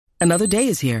Another day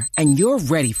is here, and you're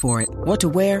ready for it. What to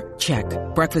wear? Check.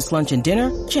 Breakfast, lunch, and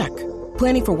dinner? Check.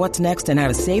 Planning for what's next and how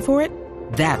to save for it?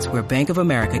 That's where Bank of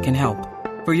America can help.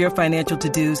 For your financial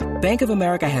to-dos, Bank of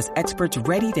America has experts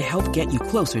ready to help get you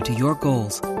closer to your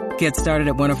goals. Get started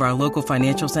at one of our local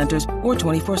financial centers or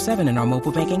 24/7 in our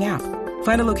mobile banking app.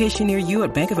 Find a location near you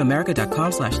at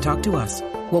bankofamerica.com/talktous.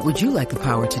 What would you like the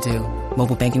power to do?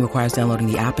 Mobile banking requires downloading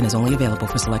the app and is only available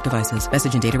for select devices.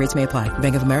 Message and data rates may apply.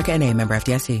 Bank of America N.A., member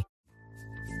FDIC.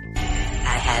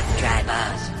 I have dry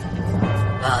balls.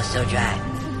 Balls so dry,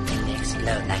 they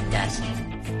explode like dust.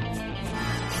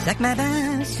 Suck my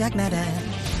balls, suck my balls.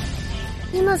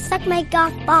 You must suck my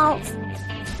golf balls.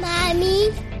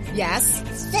 Mommy? Yes?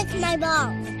 Suck my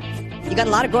balls. You got a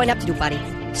lot of growing up to do, buddy.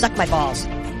 Suck my balls.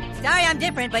 Sorry I'm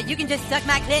different, but you can just suck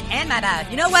my clit and my balls.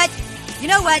 You know what?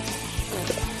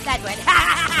 That would.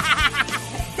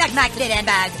 Suck my clit and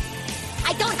balls.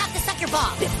 I don't have to suck your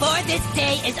balls. Before this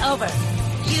day is over,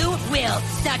 you will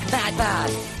suck my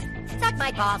balls. Suck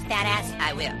my balls, fat ass.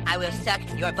 I will. I will suck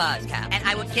your balls, Kyle. And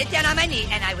I will get down on my knee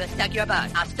and I will suck your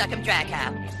balls. I'll suck them dry,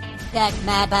 Kyle. Suck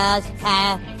my balls,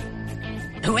 Kyle.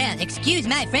 Well, excuse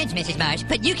my French, Mrs. Marsh,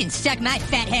 but you can suck my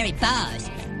fat, hairy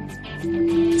balls.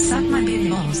 Suck my baby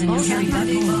balls in your hairy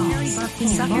butthole.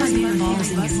 Suck my baby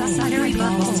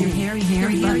balls in your hairy butthole.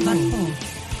 Hairy butthole.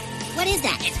 What is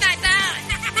that? It's my balls.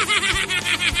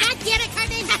 God damn it,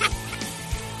 Carmen!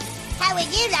 How would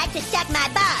you like to suck my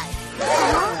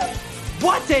balls?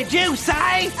 What did you say?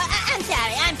 I'm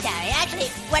sorry. Actually,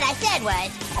 what I said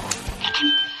was...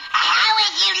 How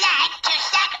would you like to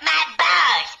suck my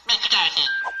balls, Mr. Casey?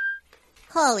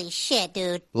 Holy shit,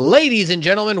 dude. Ladies and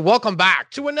gentlemen, welcome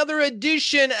back to another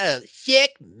edition of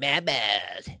Sick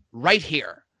Mabbas, right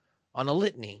here on a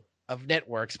litany of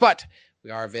networks. But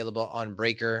we are available on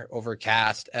Breaker,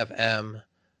 Overcast, FM,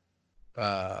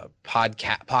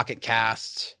 Pocket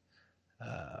Casts,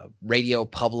 Radio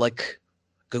Public,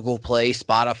 Google Play,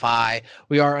 Spotify.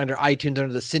 We are under iTunes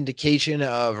under the syndication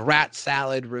of Rat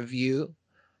Salad Review,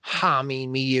 Hameen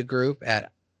Media Group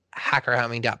at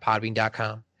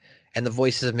hackerhameen.podbean.com, and the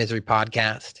Voices of Misery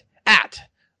podcast at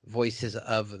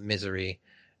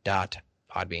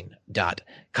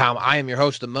voicesofmisery.podbean.com. I am your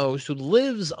host, the most, who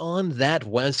lives on that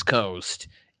West Coast,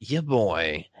 your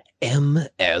boy,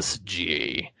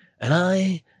 MSG. And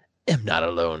I am not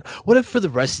alone. What if for the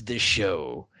rest of this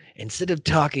show, instead of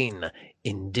talking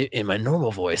in my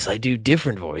normal voice, I do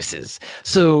different voices?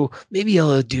 So maybe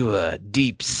I'll do a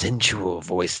deep, sensual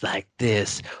voice like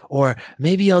this, or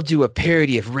maybe I'll do a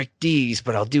parody of Rick Dees,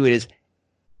 but I'll do it as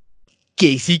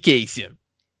Casey Kasem.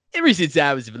 Ever since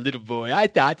I was a little boy, I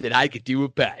thought that I could do a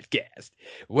podcast.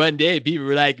 One day, people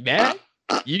were like, "Man,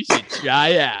 you should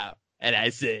try out." And I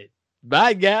said,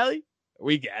 "By golly,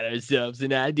 we got ourselves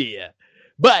an idea."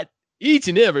 But each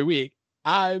and every week,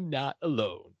 I'm not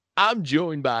alone. I'm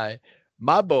joined by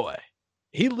my boy.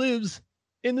 He lives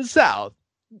in the South.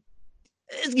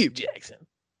 Scoop Jackson.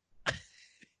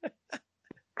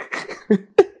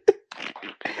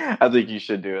 I think you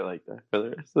should do it like that for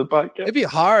the rest of the podcast. It'd be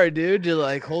hard, dude, to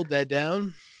like hold that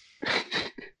down.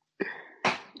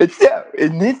 It's so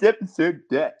in this episode,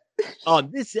 Death.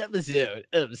 On this episode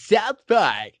of South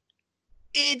Park,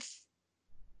 it's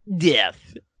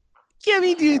Death.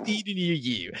 Coming to a theater near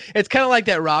you. It's kind of like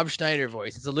that Rob Schneider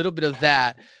voice. It's a little bit of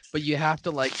that, but you have to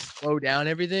like slow down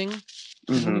everything.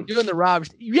 Mm-hmm. When you're doing the Rob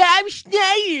Schneider is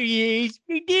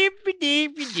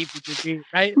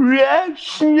right. Rob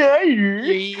Schneider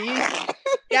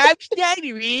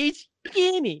is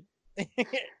skinny.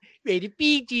 Rated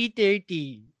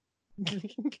PG-13.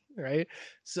 Right.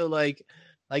 So like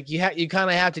you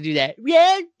kind of have to do that.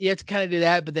 Yeah, you have to kind of do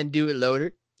that, but then do it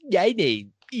louder. Yeah, I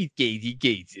name is Casey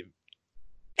Kasem.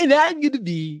 And I'm going to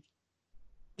be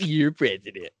your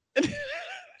president.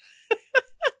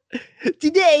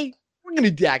 Today, we're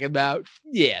going to talk about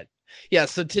death. Yeah,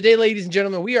 so today, ladies and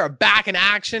gentlemen, we are back in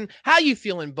action. How you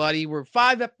feeling, buddy? We're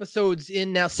 5 episodes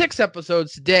in now, 6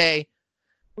 episodes today.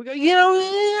 We go,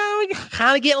 we're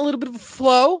kind of getting a little bit of a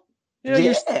flow.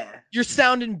 You're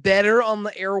sounding better on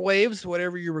the airwaves,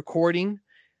 whatever you're recording,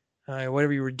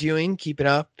 whatever you were doing. Keep it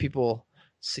up. People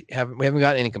we haven't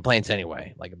gotten any complaints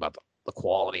anyway, like about the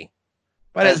quality.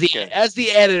 But as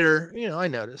the editor, I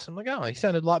noticed. I'm like, oh, he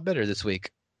sounded a lot better this week.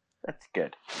 That's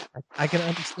good. I can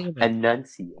understand that.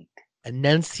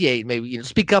 Enunciate. Maybe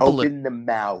speak up a little. Open the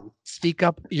mouth. Speak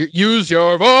up. Use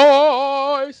your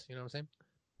voice. You know what I'm saying?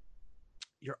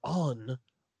 You're on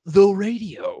the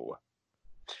radio.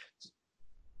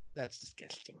 That's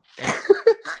disgusting.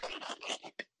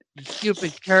 You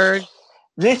stupid turd.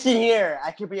 Listen here,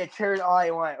 I can be a turd all I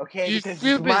want, okay? Because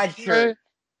it's my turd.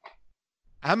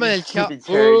 I'm gonna tell.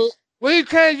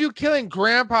 What are you killing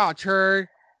Grandpa, turd?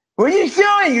 What are you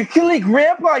doing? You're killing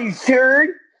Grandpa, you turd.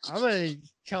 I'm gonna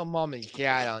tell Mom and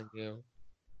Dad on you.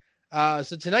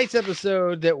 So tonight's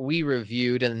episode that we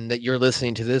reviewed and that you're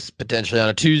listening to this potentially on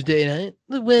a Tuesday night,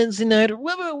 Wednesday night, or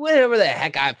whatever the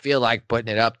heck I feel like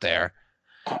putting it up there.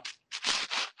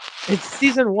 It's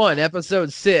season 1,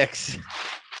 episode 6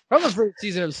 from the first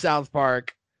season of South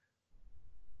Park,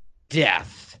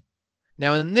 Death.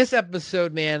 Now, in this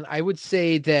episode, man, I would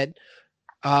say that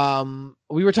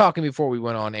we were talking before we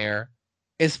went on air.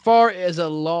 As far as a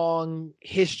long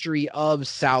history of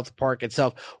South Park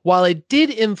itself, while it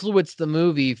did influence the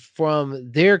movie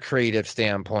from their creative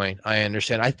standpoint, I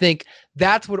understand. I think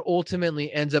that's what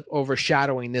ultimately ends up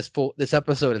overshadowing this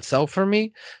episode itself for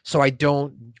me. So I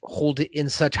don't hold it in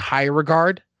such high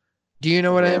regard. Do you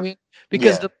know what I mean?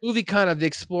 Because the movie kind of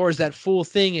explores that full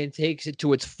thing and takes it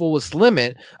to its fullest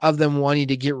limit of them wanting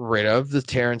to get rid of the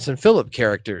Terrence and Phillip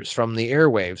characters from the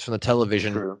airwaves, from the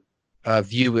television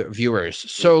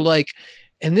viewers. So like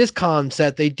in this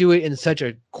concept, they do it in such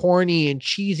a corny and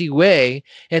cheesy way.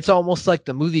 It's almost like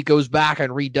the movie goes back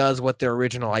and redoes what their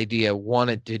original idea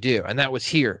wanted to do. And that was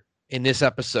here in this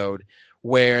episode,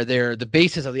 where the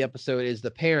basis of the episode is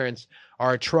the parents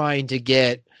are trying to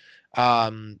get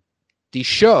the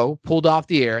show pulled off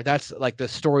the air. That's like the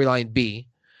storyline B.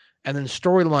 And then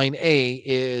storyline A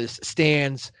is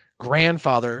Stan's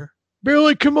grandfather.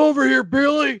 Billy, come over here,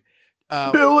 Billy.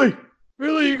 Billy,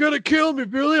 you're going to kill me,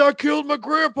 Billy. I killed my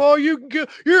grandpa. You can kill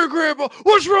your grandpa.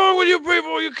 What's wrong with you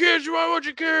people? You kids, why won't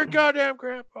you kill your goddamn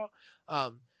grandpa?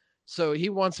 So he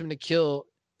wants him to kill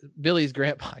Billy's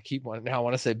grandpa. I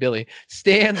want to say Billy.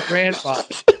 Stan's grandfather.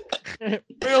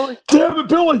 Billy. Damn it,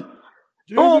 Billy.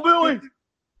 Billy.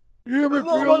 Damn it,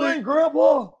 Billy. My name,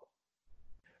 Grandpa.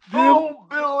 Oh,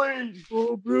 Billy.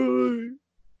 Oh, Billy.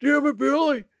 Damn it,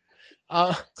 Billy.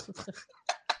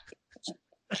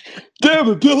 Damn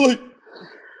it, Billy.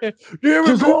 Damn it,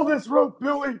 Just hold this rope,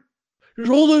 Billy. Just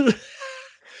hold it.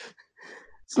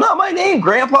 It's not my name,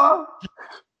 Grandpa.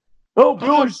 Oh,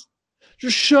 Billy.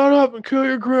 Just shut up and kill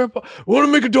your grandpa. Want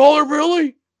to make $1,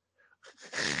 Billy?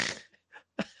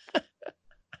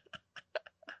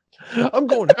 I'm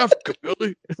going to Africa,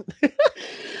 Billy.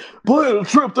 Plan a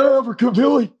trip to Africa,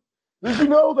 Billy. Did you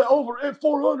know that over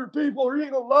 400 people are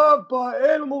eaten alive by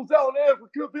animals out in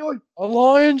Africa, Billy?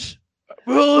 Lions?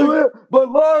 Billy? By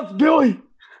lions, Billy.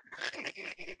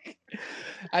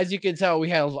 As you can tell, we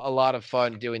had a lot of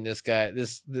fun doing this guy,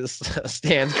 this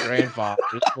Stan's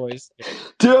grandfather's voice.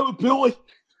 Damn it, Billy.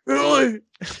 Billy.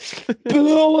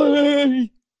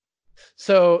 Billy.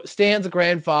 So Stan's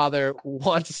grandfather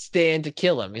wants Stan to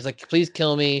kill him. He's like, please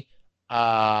kill me.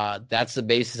 That's the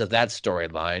basis of that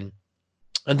storyline.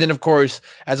 And then, of course,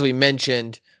 as we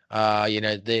mentioned,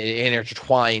 it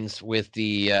intertwines with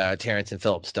the Terrence and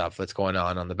Phillip stuff that's going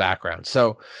on the background.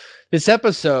 So this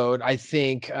episode, I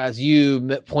think, as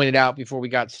you pointed out before we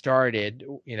got started,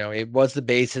 it was the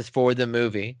basis for the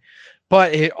movie.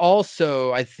 But it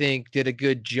also, I think, did a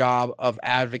good job of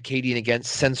advocating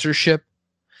against censorship,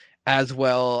 as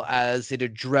well as it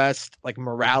addressed like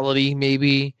morality,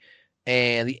 maybe,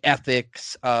 and the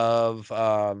ethics of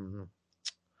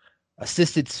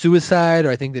assisted suicide,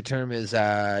 or I think the term is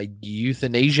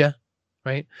euthanasia,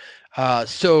 right?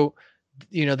 So,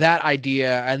 that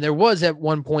idea, and there was at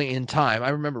one point in time, I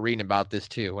remember reading about this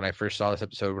too when I first saw this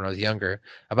episode when I was younger,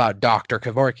 about Dr.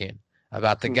 Kevorkian,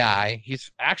 about the guy.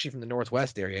 He's actually from the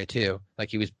Northwest area too.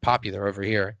 Like he was popular over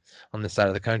here on this side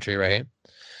of the country, right?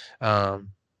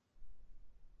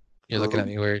 You're looking at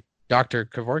me weird. Dr.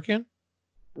 Kevorkian?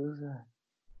 Who's that?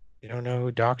 You don't know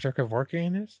who Dr.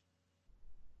 Kevorkian is?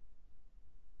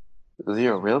 Is he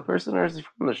a real person or is he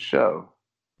from the show?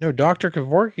 No, Dr.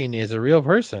 Kevorkian is a real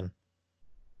person.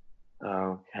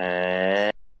 Okay.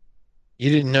 You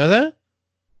didn't know that?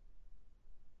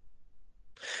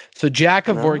 So Jack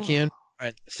Kevorkian,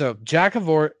 Jack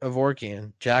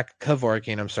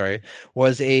Kevorkian,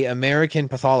 was a American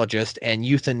pathologist and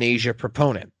euthanasia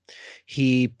proponent.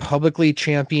 He publicly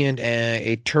championed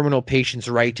a terminal patient's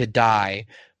right to die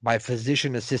by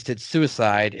physician-assisted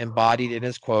suicide, embodied in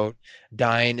his quote,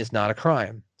 "Dying is not a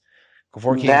crime."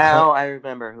 Kevorkian I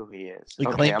remember who he is. He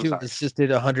claimed to have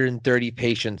assisted 130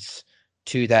 patients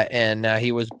to that end. Now,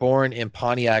 he was born in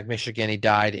Pontiac, Michigan. He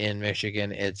died in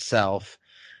Michigan itself.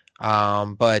 It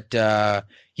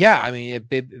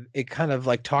kind of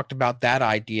like talked about that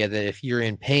idea that if you're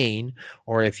in pain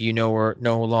or if you no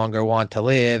longer want to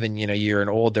live and, you're an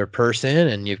older person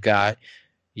and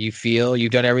you feel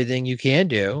you've done everything you can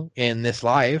do in this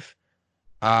life,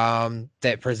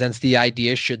 that presents the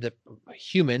idea, should the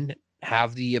human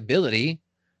have the ability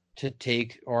to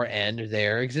take or end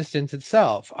their existence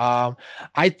itself.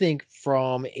 I think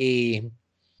from a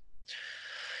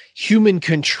human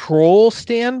control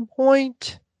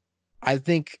standpoint, I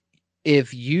think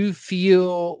if you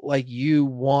feel like you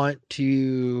want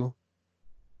to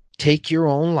take your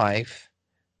own life,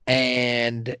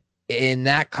 and in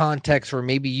that context where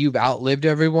maybe you've outlived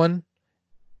everyone,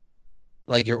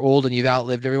 like you're old and you've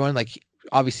outlived everyone, like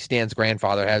obviously Stan's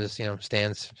grandfather has,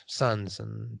 Stan's sons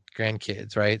and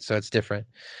grandkids, right? So it's different.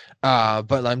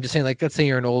 But I'm just saying, like, let's say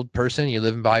you're an old person, you're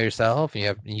living by yourself,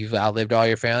 and you've outlived all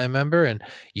your family member, and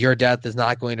your death is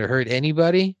not going to hurt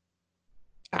anybody.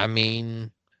 I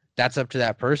mean, that's up to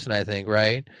that person, I think,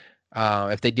 right?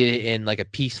 If they did it in like a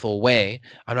peaceful way.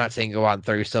 I'm not saying go out and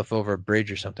throw yourself over a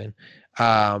bridge or something.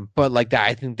 But like that,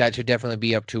 I think that should definitely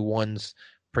be up to one's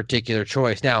particular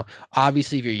choice. Now,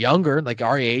 obviously, if you're younger, like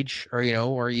our age, or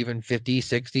or even 50,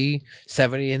 60,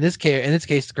 70, in this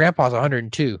case, grandpa's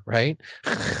 102, right?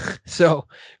 So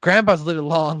grandpa's lived a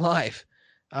long life.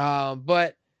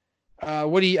 But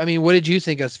what did you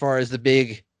think as far as the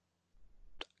big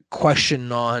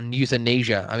question on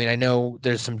euthanasia? I mean, I know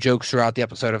there's some jokes throughout the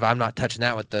episode of I'm not touching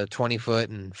that with the 20-foot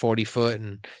and 40-foot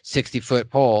and 60-foot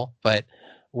pole, but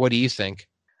what do you think?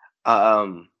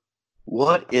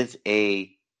 What is a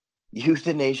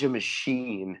euthanasia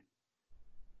machine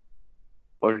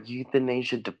or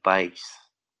euthanasia device?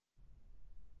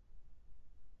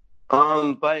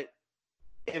 But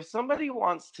if somebody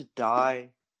wants to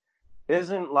die,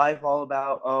 isn't life all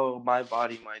about, my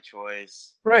body, my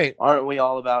choice? Right. Aren't we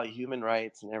all about human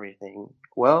rights and everything?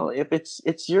 Well, if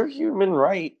it's your human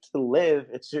right to live,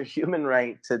 it's your human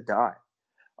right to die.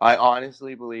 I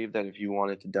honestly believe that if you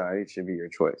wanted to die, it should be your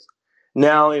choice.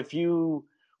 Now, if you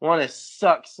want to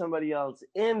suck somebody else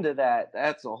into that,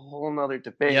 that's a whole nother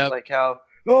debate. Yep. Like how,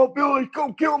 Billy,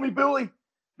 go kill me, Billy.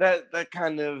 That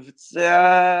kind of,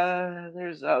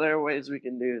 there's other ways we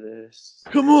can do this.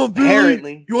 Come on, Billy.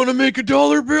 Apparently. You want to make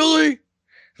 $1, Billy?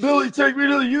 Billy, take me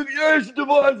to the euthanasia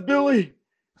device, Billy.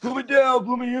 Put me down,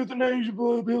 put me euthanasia,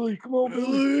 Billy. Come on,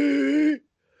 Billy.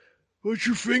 Put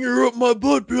your finger up my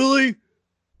butt, Billy.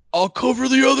 I'll cover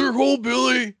the other hole,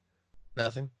 Billy.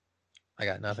 Nothing. I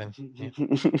got nothing.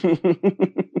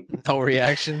 No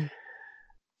reaction.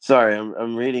 Sorry,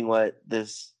 I'm reading what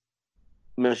this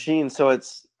machine. So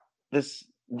it's this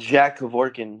Jack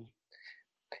Kevorkian.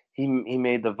 He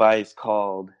made the device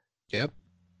called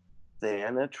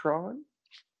Thanatron.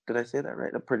 Did I say that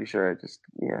right? I'm pretty sure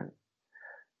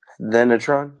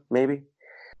Thanatron, maybe.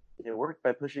 It worked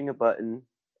by pushing a button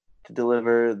to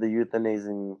deliver the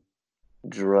euthanizing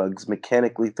drugs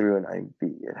mechanically through an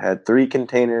IV. It had 3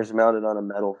 containers mounted on a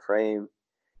metal frame.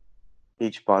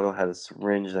 Each bottle had a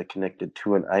syringe that connected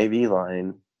to an IV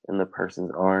line in the person's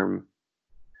arm.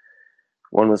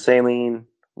 One was saline,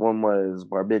 one was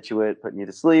barbiturate, putting you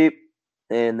to sleep,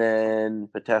 and then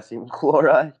potassium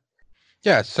chloride.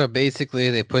 Yeah, so basically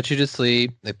they put you to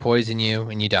sleep, they poison you,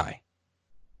 and you die.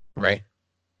 Right?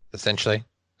 Essentially,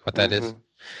 what that is.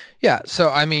 Yeah, so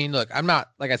I mean, look, I'm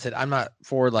not, like I said, I'm not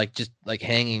for like just like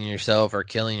hanging yourself or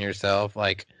killing yourself.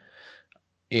 Like,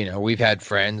 we've had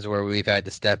friends where we've had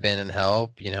to step in and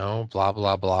help, blah,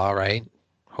 blah, blah, right?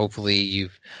 Hopefully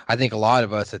I think a lot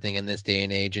of us, in this day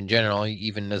and age in general,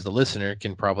 even as the listener,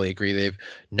 can probably agree they've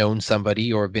known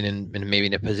somebody or been in maybe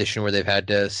in a position where they've had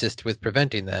to assist with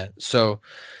preventing that. So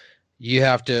you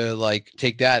have to like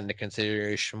take that into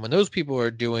consideration. When those people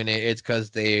are doing it, it's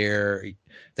because they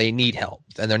need help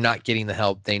and they're not getting the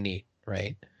help they need,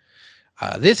 right?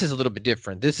 This is a little bit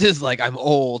different. This is like, I'm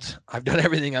old. I've done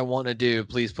everything I want to do.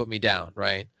 Please put me down,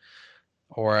 right?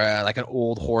 Or like an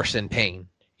old horse in pain.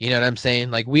 You know what I'm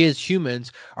saying? Like, we as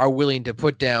humans are willing to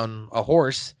put down a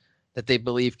horse that they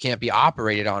believe can't be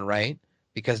operated on, right?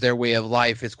 Because their way of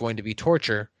life is going to be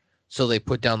torture, so they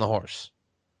put down the horse.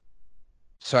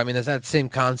 So, I mean, there's that same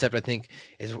concept, I think,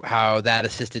 is how that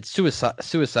assisted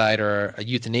suicide or a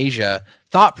euthanasia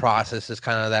thought process is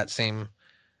kind of that same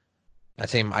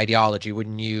ideology.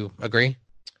 Wouldn't you agree?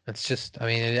 It's just, I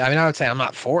mean, I would say I'm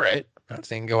not for it. I'm not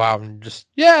saying go out and just,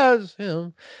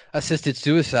 assisted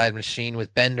suicide machine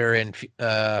with Bender and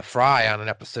Fry on an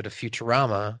episode of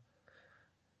Futurama.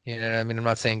 You know what I mean? I'm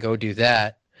not saying go do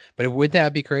that. But would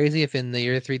that be crazy if in the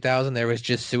year 3000 there was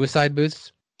just suicide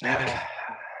booths? Why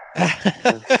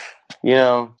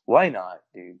not,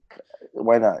 dude?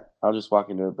 Why not? I'll just walk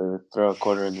into a booth, throw a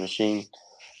quarter in the machine.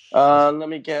 Let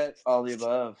me get all the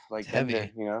above. Like Bender,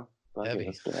 Heavy.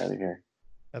 Let's get out of here.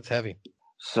 That's heavy.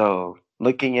 So,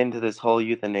 looking into this whole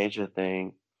euthanasia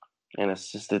thing and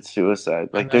assisted suicide,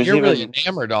 like you're really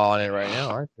enamored on it right now,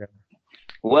 aren't you?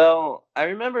 Well, I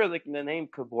remember like the name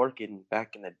Kevorkian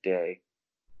back in the day.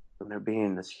 and there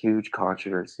being this huge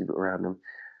controversy around him.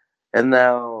 And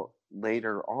now,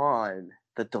 later on,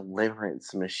 the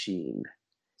deliverance machine.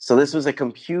 So this was a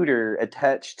computer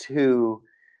attached to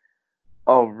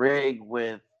a rig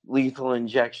with lethal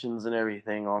injections and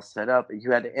everything all set up.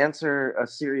 You had to answer a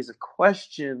series of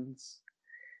questions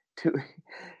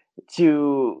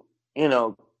to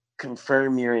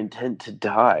confirm your intent to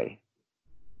die.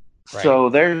 Right. So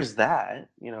there's that.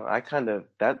 I kind of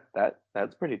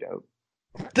that's pretty dope.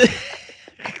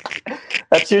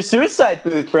 That's your suicide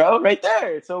booth, bro, right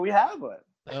there. So we have one.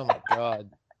 Oh my god.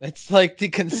 It's like the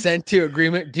consent to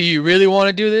agreement. Do you really want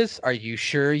to do this? Are you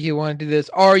sure you want to do this?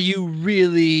 Are you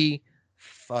really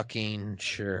fucking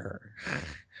sure?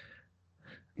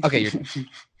 Okay,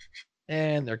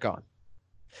 and they're gone.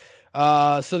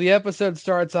 So the episode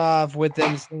starts off with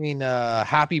them singing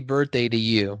Happy Birthday to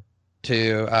You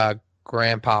to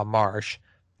Grandpa Marsh.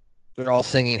 They're all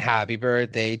singing Happy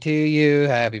Birthday to You,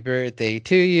 Happy Birthday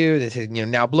to You. They say,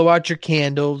 now blow out your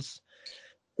candles.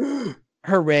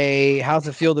 Hooray. How's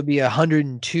it feel to be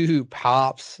 102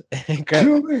 pops?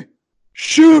 Shoot me.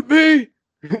 Shoot me.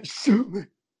 Shoot me.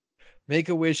 Make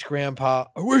a wish, Grandpa.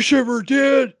 I wish I were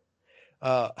dead.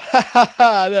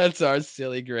 That's our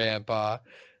silly Grandpa.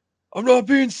 I'm not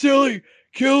being silly.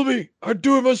 Kill me. I'd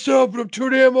do it myself, but I'm too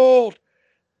damn old.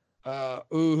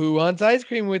 Who wants ice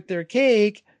cream with their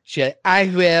cake?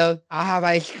 I will. I'll have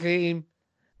ice cream.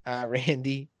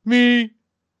 Randy. Me.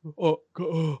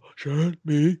 Sharon,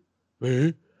 me.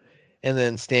 And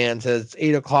then Stan says, it's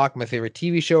 8 o'clock. My favorite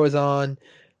TV show is on.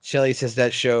 Shelly says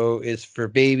that show is for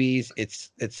babies. It's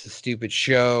a stupid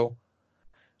show.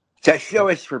 That show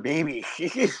is for babies.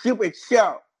 It's a stupid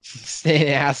show. Stan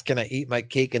asks, can I eat my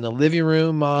cake in the living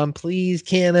room, Mom? Please,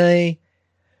 can I?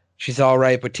 She's all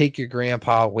right, but take your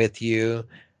grandpa with you.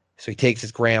 So he takes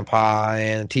his grandpa,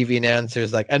 and the TV announcer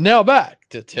is like, and now back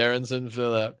to Terrence and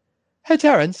Philip. Hey,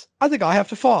 Terrence, I think I have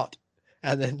to fart.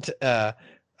 And then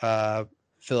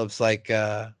Philip's like,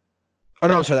 oh,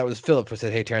 no, I'm sorry, that was Philip who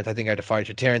said, hey, Terrence, I think I have to fart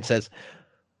you. Terrence says,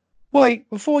 wait,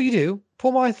 before you do,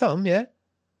 pull my thumb, yeah?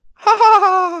 Ha ha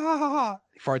ha ha ha ha.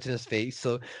 He farts in his face.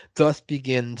 So thus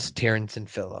begins Terrence and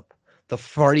Philip, the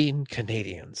farting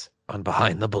Canadians on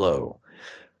Behind the Blow.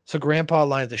 So Grandpa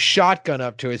lines a shotgun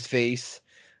up to his face,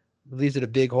 leaves it a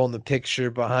big hole in the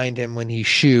picture behind him when he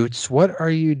shoots. What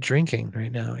are you drinking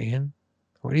right now, Ian?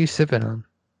 What are you sipping on?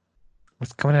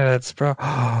 What's coming out of that straw?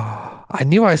 Oh, I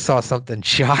knew I saw something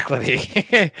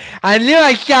chocolatey. I knew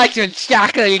I saw some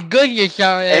chocolatey goodness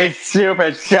over there. It's super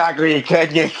chocolatey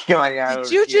goodness going on.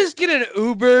 Did you just get an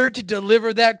Uber to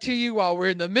deliver that to you while we're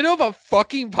in the middle of a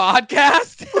fucking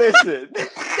podcast? Listen. That's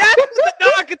what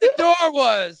the knock at the door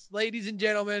was, ladies and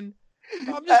gentlemen.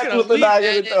 I'm just going to leave that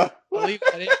in. I'll leave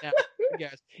that in now.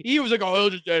 Yes. He was like, oh, he'll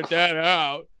just edit that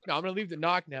out. No, I'm going to leave the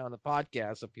knock now on the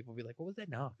podcast so people will be like, what was that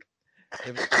knock?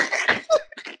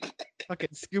 Fucking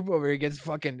Scoop over here gets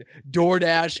fucking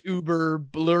DoorDash, Uber,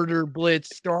 Blurter,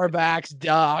 Blitz, Starbucks,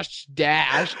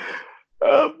 Dash.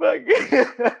 Oh my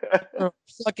god.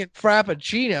 Fucking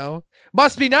Frappuccino.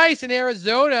 Must be nice in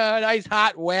Arizona. Nice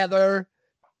hot weather.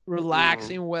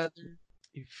 Relaxing weather.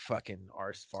 You fucking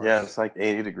arse fart. Yeah, it's like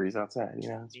 80 degrees outside.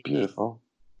 Yeah, it's beautiful.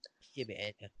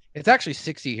 It's actually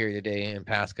 60 here today in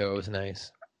Pasco. It was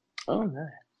nice. Oh, nice.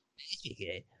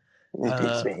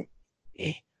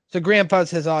 So Grandpa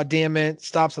says, oh, damn it.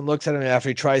 Stops and looks at him after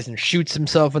he tries and shoots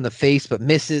himself in the face but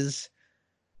misses.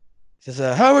 He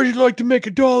says, how would you like to make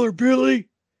 $1, Billy?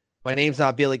 My name's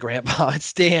not Billy, Grandpa. It's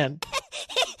Stan.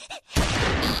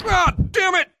 Ah,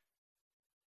 damn it!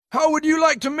 How would you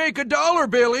like to make $1,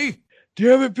 Billy?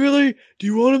 Damn it, Billy. Do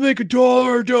you want to make $1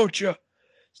 or don't you?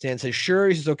 Stan says, sure.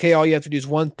 He says, okay, all you have to do is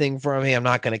one thing for me. I'm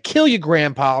not going to kill you,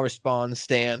 Grandpa, responds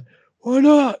Stan. Why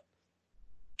not?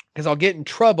 Because I'll get in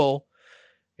trouble.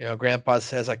 Grandpa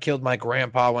says, I killed my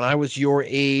grandpa when I was your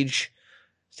age.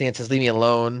 Stan says, leave me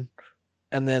alone.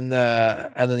 And then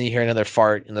you hear another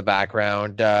fart in the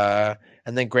background. And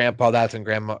then that's when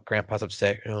Grandpa's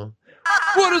upset.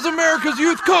 What has America's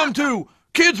youth come to?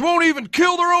 Kids won't even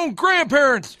kill their own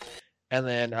grandparents. And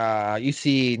then you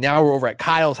see now we're over at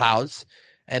Kyle's house.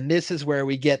 And this is where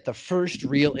we get the first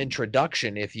real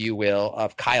introduction, if you will,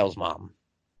 of Kyle's mom.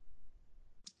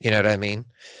 You know what I mean?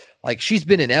 Like, she's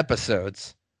been in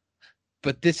episodes,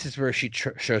 but this is where she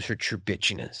shows her true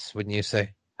bitchiness, wouldn't you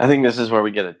say? I think this is where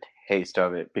we get a taste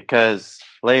of it, because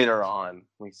later on,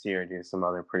 we see her do some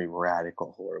other pretty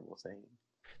radical, horrible things.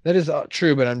 That is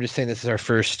true, but I'm just saying this is our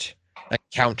first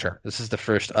encounter. This is the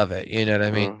first of it. You know what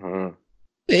I mean? Mm-hmm.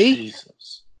 Hey.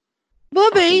 Jesus.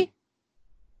 Bobby.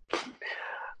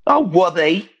 Oh,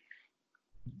 Wubby.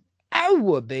 Oh,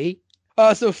 Wubby.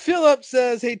 So Philip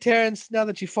says, hey, Terrence, now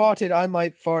that you farted, I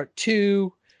might fart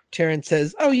too. Terrence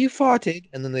says, oh, you farted.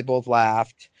 And then they both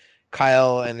laughed.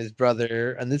 Kyle and his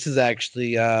brother. And this is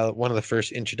actually one of the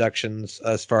first introductions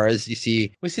as far as we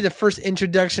see the first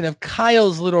introduction of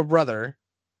Kyle's little brother,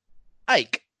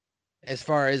 Ike, as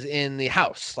far as in the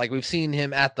house. Like we've seen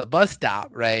him at the bus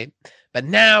stop, right? But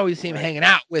now we see him hanging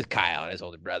out with Kyle and his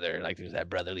older brother. Like there's that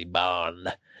brotherly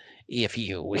bond, if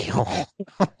you will.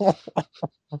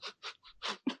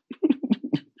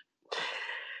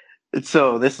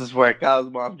 So this is where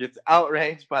Kyle's mom gets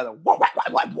outraged by the what?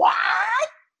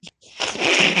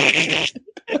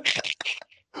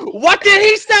 What did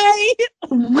he say?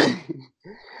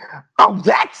 Oh,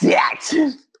 that's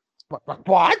it.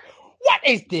 What? What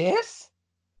is this?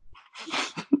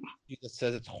 He just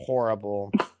says it's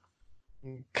horrible.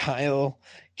 Kyle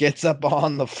gets up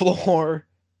on the floor.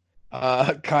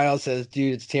 Kyle says,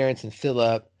 dude, it's Terrence and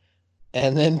Philip.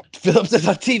 And then Philip says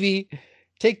on TV,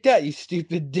 take that, you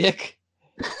stupid dick.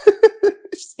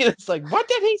 It's like, what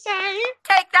did he say?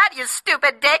 Take that, you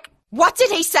stupid dick. What did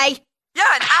he say? You're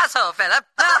an asshole, Philip.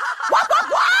 What?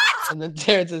 And then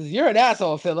Terrence says, you're an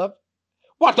asshole, Philip.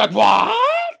 What? And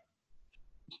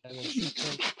then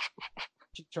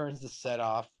she turns the set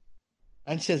off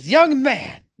and says, young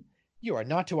man, you are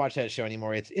not to watch that show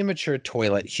anymore. It's immature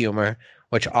toilet humor,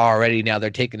 which already now they're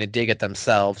taking a dig at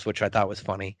themselves, which I thought was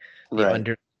funny.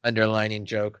 The underlining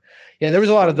joke. Yeah, there was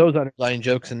a lot of those underlining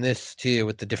jokes in this too,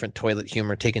 with the different toilet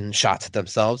humor taking shots at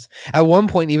themselves. At one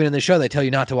point, even in the show, they tell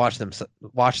you not to watch them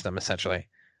essentially.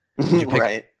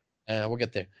 Right. We'll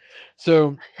get there.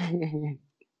 So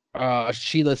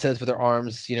Sheila says with her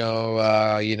arms,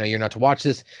 you're not to watch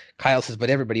this. Kyle says, but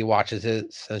everybody watches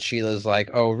it. So Sheila's like,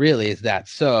 oh, really? Is that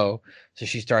so? So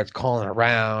she starts calling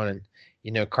around,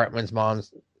 and Cartman's mom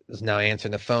is now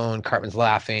answering the phone. Cartman's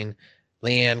laughing.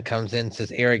 Leanne comes in and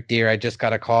says, Eric, dear, I just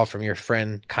got a call from your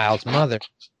friend Kyle's mother.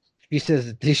 She says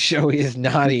that this show is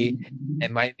naughty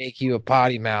and might make you a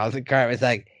potty mouth. And Cartman's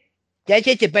like, that's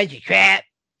just a bunch of crap.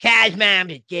 Kyle's mom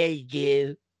is scared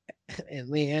you. And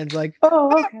Leanne's like,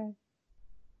 oh, okay.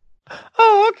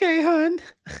 Oh, okay, hon.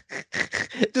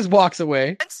 Just walks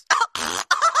away.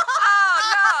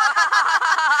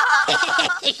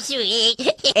 Sweet.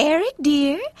 Eric,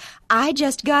 dear, I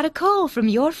just got a call from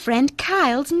your friend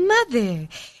Kyle's mother.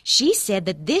 She said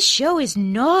that this show is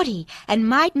naughty and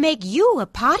might make you a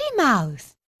potty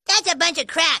mouth. That's a bunch of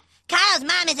crap. Kyle's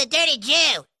mom is a dirty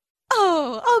Jew.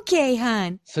 Oh, okay,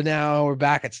 hon. So now we're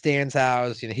back at Stan's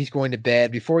house. He's going to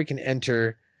bed. Before he can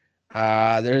enter,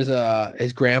 there's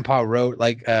his grandpa wrote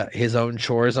his own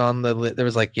chores on there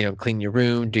was clean your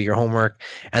room, do your homework,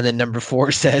 and then number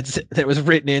 4 said that was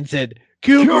written in said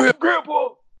kill grandpa,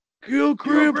 kill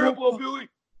grandpa, Billy,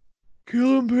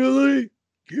 kill him, Billy,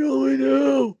 kill me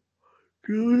now,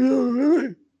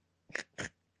 Billy,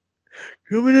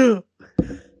 kill me now.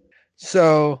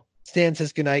 So Stan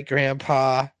says goodnight,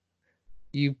 Grandpa.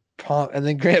 And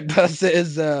then Grandpa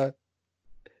says,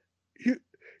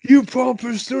 you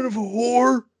pompous son of a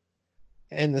whore.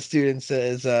 And the student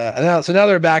says, so now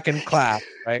they're back in class,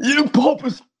 right? You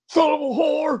pompous son of a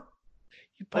whore.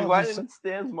 Why didn't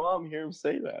Stan's mom hear him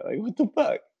say that? What the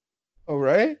fuck? Oh,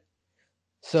 right?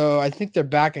 So I think they're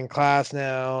back in class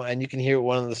now, and you can hear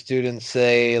one of the students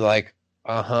say,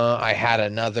 I had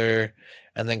another.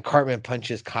 And then Cartman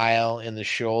punches Kyle in the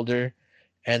shoulder.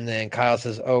 And then Kyle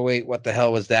says, oh, wait, what the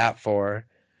hell was that for?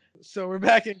 So we're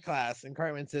back in class, and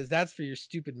Cartman says, that's for your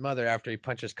stupid mother after he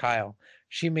punches Kyle.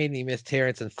 She made me miss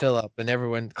Terrence and Philip,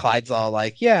 and Clyde's all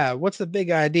like, yeah, what's the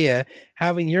big idea?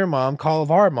 Having your mom call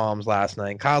of our moms last night.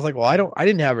 And Kyle's like, well, I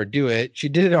didn't have her do it. She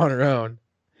did it on her own.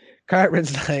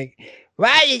 Cartman's like,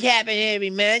 why does this happen every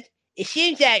month? It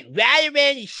seems like right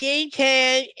around the same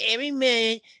time every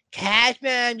month, Kyle's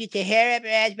mom gets her hair up her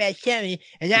ass about something,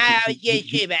 and I always get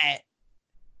shit about it.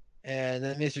 And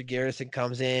then Mr. Garrison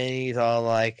comes in. He's all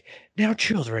like, now,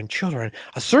 children,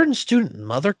 a certain student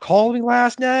mother called me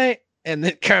last night. And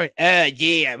then Cartman, oh,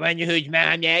 gee, I wonder whose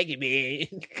mom that could be.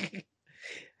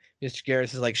 Mr.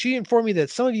 Garrison's like, she informed me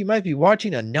that some of you might be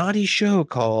watching a naughty show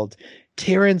called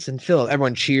Terrence and Phil.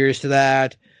 Everyone cheers to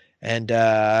that. And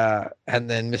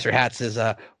then Mr. Hat says,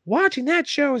 watching that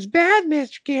show is bad,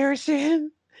 Mr.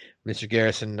 Garrison. Mr.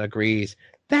 Garrison agrees.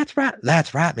 That's right,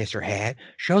 Mr. Hat.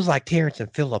 Shows like Terrence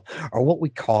and Philip are what we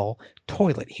call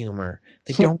toilet humor.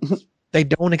 They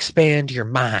don't expand your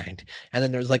mind. And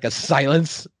then there's a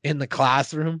silence in the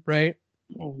classroom, right?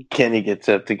 Kenny gets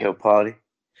up to go potty.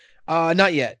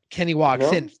 Not yet. Kenny walks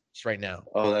in right now.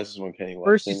 Oh, that's when Kenny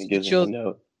walks in. He gives him a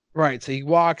note. Right, so he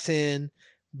walks in,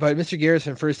 but Mr.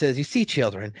 Garrison first says, you see,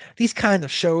 children, these kind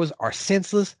of shows are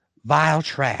senseless, vile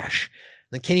trash.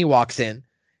 Then Kenny walks in.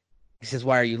 He says,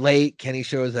 "Why are you late?" Kenny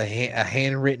shows a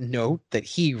handwritten note that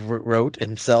he wrote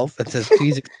himself and says,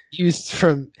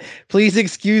 Please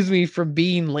excuse me from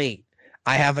being late.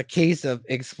 I have a case of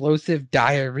explosive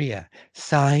diarrhea.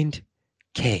 Signed,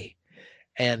 K."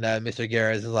 And Mr.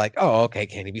 Garris is like, "Oh, okay,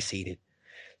 Kenny, be seated."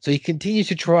 So he continues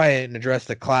to try and address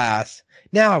the class.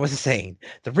 Now, I was saying,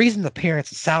 the reason the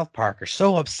parents of South Park are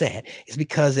so upset is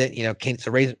because Kenny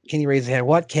raises his hand.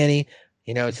 "What, Kenny?"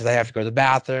 He says, "I have to go to the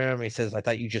bathroom." He says, "I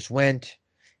thought you just went."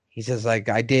 He says, "Like,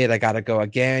 I did. I got to go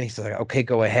again." He says, like, "Okay,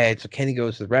 go ahead." So Kenny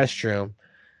goes to the restroom.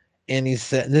 And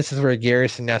this is where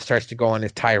Garrison now starts to go on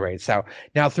his tirade. So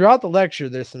now throughout the lecture,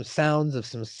 there's some sounds of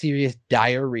some serious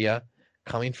diarrhea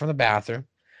coming from the bathroom.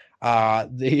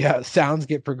 The sounds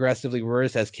get progressively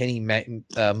worse as Kenny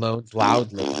moans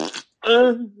loudly.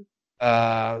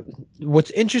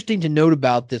 What's interesting to note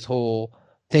about this whole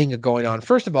thing going on,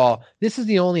 first of all, this is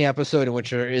the only episode in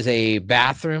which there is a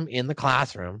bathroom in the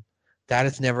classroom. That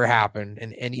has never happened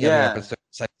in any other episode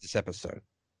besides this episode.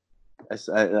 I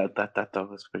thought that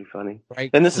was pretty funny.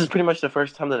 Right? And this is pretty much the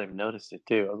first time that I've noticed it,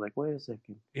 too. I was like, wait a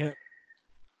second. Yeah.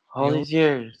 All these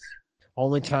years.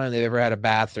 Only time they've ever had a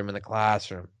bathroom in the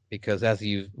classroom. Because as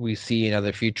we see in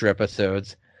other future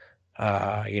episodes,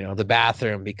 the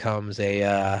bathroom becomes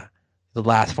the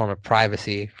last form of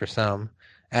privacy for some,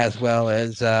 as well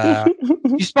as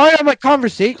you spied on my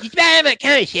conversation. You spied on my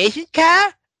conversation,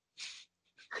 Kyle?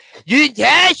 You didn't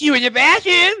tell us you were in the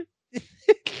bathroom.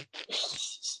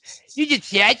 You just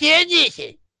sat there and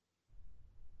listened.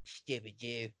 Stupid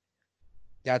dude.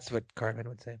 That's what Cartman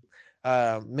would say.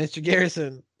 Mr.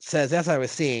 Garrison says, as I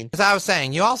was saying,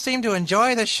 you all seem to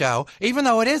enjoy this show, even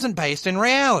though it isn't based in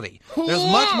reality. There's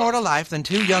much more to life than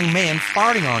two young men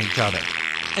farting on each other.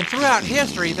 And throughout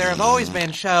history, there have always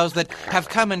been shows that have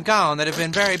come and gone that have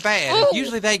been very bad, and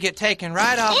usually they get taken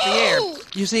right off the air.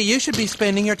 You see, you should be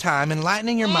spending your time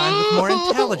enlightening your mind with more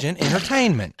intelligent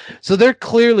entertainment. So they're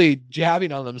clearly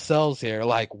jabbing on themselves here,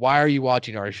 like, why are you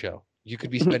watching our show? You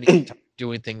could be spending your time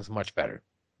doing things much better.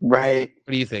 Right.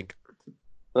 What do you think?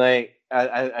 Like,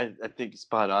 I think it's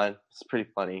spot on. It's pretty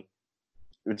funny.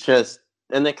 It's just,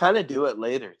 and they kind of do it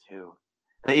later too.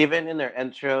 Like, even in their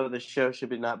intro, the show should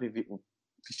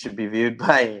be viewed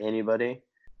by anybody.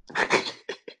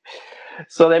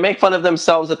 So they make fun of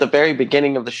themselves at the very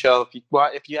beginning of the show.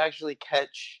 If you actually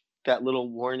catch that little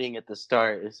warning at the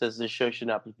start, it says this show should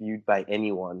not be viewed by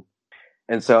anyone.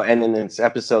 And in this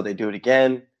episode, they do it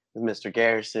again with Mr.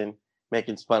 Garrison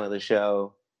making fun of the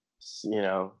show.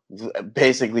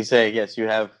 Basically saying, yes, you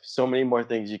have so many more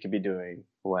things you could be doing.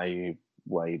 Why are you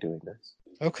doing this?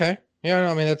 Okay. Yeah,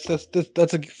 no, I mean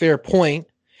that's a fair point.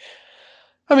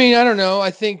 I mean, I don't know.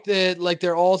 I think that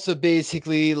they're also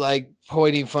basically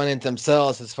pointing fun at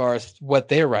themselves as far as what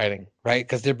they're writing, right?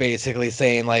 Because they're basically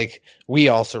saying we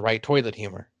also write toilet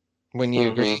humor. When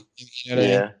you agree, you know what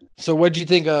I mean? So what do you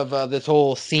think of this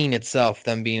whole scene itself,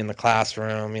 them being in the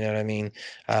classroom, you know what I mean?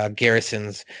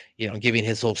 Garrison's, giving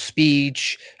his whole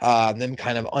speech, them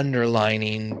kind of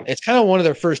underlining. It's kind of one of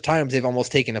their first times they've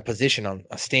almost taken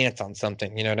a stance on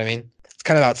something, you know what I mean? It's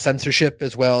kind of about censorship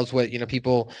as well as what,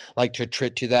 people like to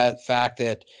attrit to that fact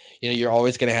that, you're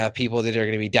always going to have people that are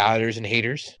going to be doubters and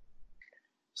haters.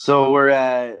 So we're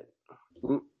at...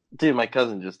 Dude, my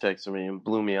cousin just texted me and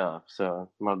blew me off, so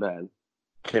my bad.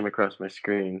 Came across my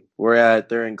screen.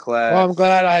 They're in class. Well, I'm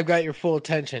glad I've got your full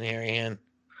attention, Harry Ann.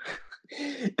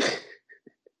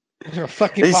 You're a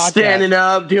fucking He's standing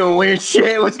up, doing weird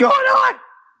shit. What's going on?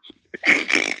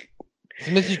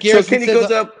 So Mr. Garrison Kenny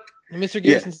goes up. Mr.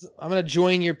 Garrison says, I'm going to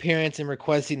join your parents in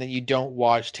requesting that you don't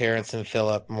watch Terrence and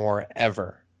Phillip more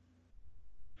ever.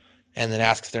 And then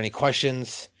asks if there are any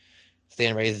questions.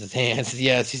 Stan raises his hand and says,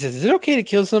 yes. He says, is it okay to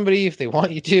kill somebody if they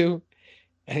want you to?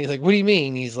 And he's like, what do you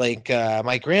mean? He's like,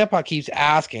 my grandpa keeps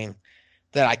asking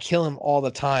that I kill him all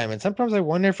the time. And sometimes I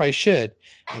wonder if I should.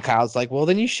 And Kyle's like, well,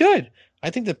 then you should. I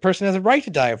think the person has a right to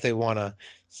die if they want to.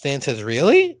 Stan says,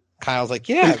 really? Kyle's like,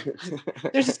 yeah.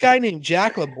 There's this guy named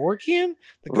Jack Laborkian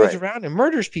that goes around and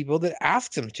murders people that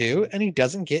asks him to, and he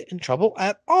doesn't get in trouble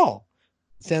at all.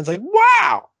 Stan's like,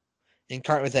 wow. And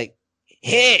Cartman's like,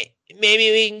 hey,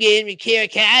 maybe we can get him to kill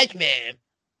Cashman.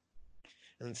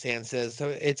 And Stan says, so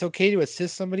it's okay to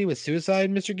assist somebody with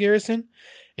suicide, Mr. Garrison?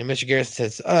 And Mr. Garrison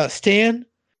says, Stan?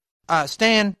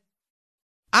 Stan,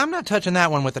 I'm not touching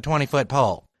that one with a 20-foot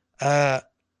pole. I'm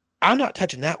not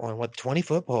touching that one with a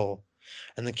 20-foot pole.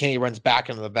 And then Kenny runs back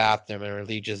into the bathroom and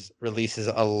releases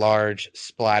a large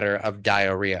splatter of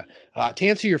diarrhea. To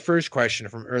answer your first question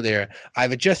from earlier,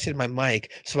 I've adjusted my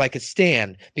mic so I could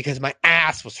stand because my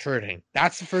ass was hurting.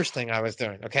 That's the first thing I was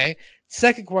doing, okay?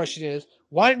 Second question is,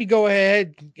 why don't you go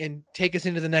ahead and take us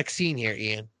into the next scene here,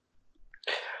 Ian?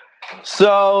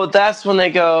 So that's when they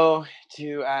go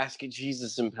to ask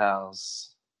Jesus and pals.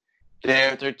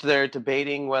 They're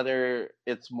debating whether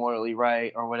it's morally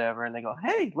right or whatever, and they go,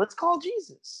 "Hey, let's call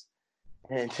Jesus."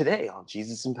 And today on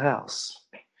Jesus and Pals,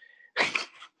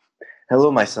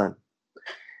 hello, my son.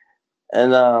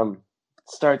 And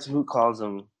starts who calls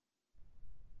him,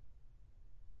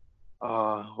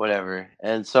 whatever.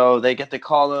 And so they get to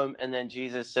call him, and then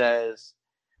Jesus says,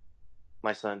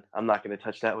 "My son, I'm not going to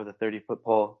touch that with a 30-foot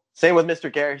pole." Same with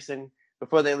Mr. Garrison.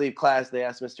 Before they leave class, they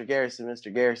ask Mr. Garrison.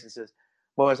 Mr. Garrison says,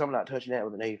 "Boys, I'm not touching that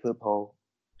with an 80-foot pole."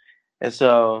 And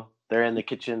so they're in the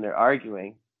kitchen, they're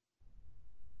arguing.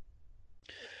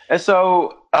 And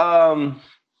so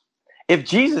if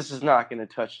Jesus is not going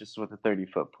to touch this with a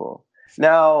 30-foot pole,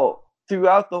 now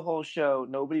throughout the whole show,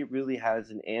 nobody really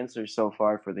has an answer so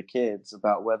far for the kids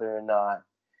about whether or not,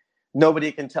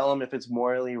 nobody can tell them if it's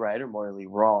morally right or morally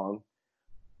wrong.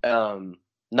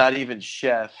 Not even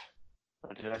Chef.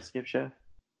 Oh, did I skip Chef?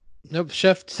 Nope,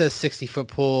 Chef says 60-foot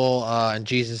pole, and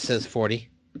Jesus says 40.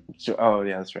 So, oh,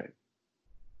 yeah, that's right.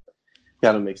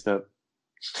 Got them mixed up.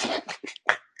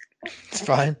 It's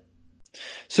fine.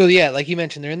 So, yeah, like you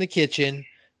mentioned, they're in the kitchen.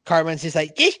 Cartman's just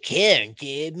like, "Just kill him,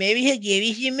 kid. Maybe he'll give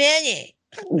you some money."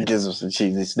 Gives them some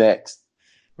cheesy snacks.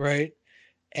 Right?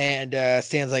 And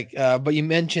Stan's like, but you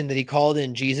mentioned that he called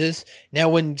in Jesus. Now,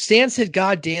 when Stan said,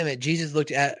 "God damn it," Jesus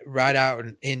looked right out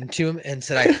into him and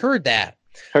said, "I heard that."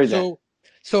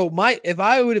 So if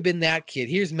I would have been that kid,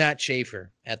 here's Matt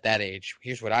Schaefer at that age.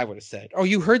 Here's what I would have said. "Oh,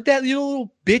 you heard that, you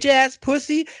little bitch ass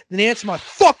pussy? Then answer my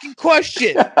fucking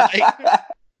question." Like,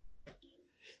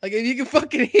 if you can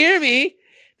fucking hear me,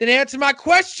 then answer my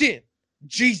question.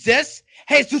 Jesus,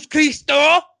 Jesus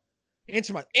Cristo,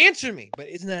 answer me. But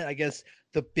isn't that, I guess,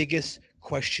 the biggest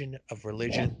question of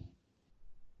religion?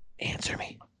 Answer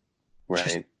me. Right.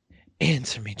 Just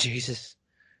answer me, Jesus.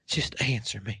 Just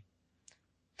answer me.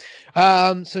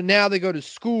 So now they go to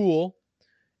school,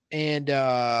 and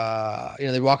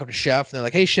they walk up to Chef, and they're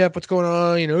like, "Hey, Chef, what's going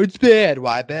on? It's bad.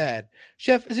 Why bad?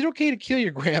 Chef, is it okay to kill your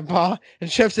grandpa?"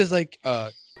 And Chef says, like,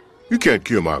 "You can't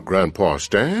kill my grandpa,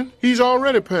 Stan. He's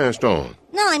already passed on."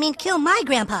 No, I mean kill my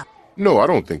grandpa. "No, I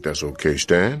don't think that's okay,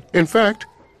 Stan. In fact,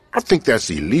 I think that's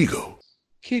illegal."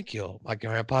 "Can't kill my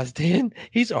grandpa, Stan.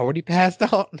 He's already passed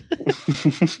on."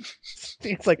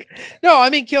 Stan's like, "No, I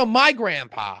mean kill my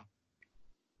grandpa."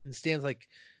 And Stan's like,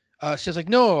 Chef's like,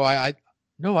 "No, I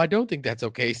don't think that's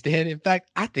okay, Stan. In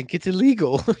fact, I think it's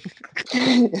illegal."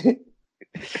 And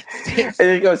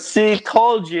he goes, "See,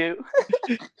 told you."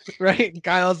 Right? And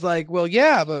Kyle's like, "Well,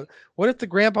 yeah, but what if the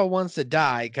grandpa wants to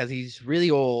die because he's really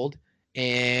old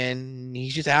and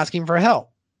he's just asking for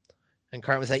help?" And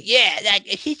Cartman's like, "Yeah, like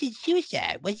assisted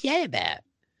suicide. What's that about?"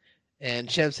 And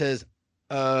Chef says,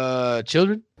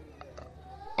 "Children?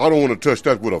 I don't want to touch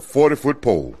that with a 40-foot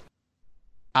pole."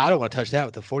 I don't want to touch that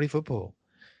with a 40-foot pole."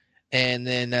 And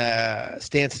then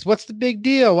Stan says, "What's the big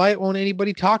deal? Why won't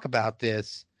anybody talk about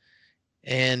this?"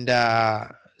 And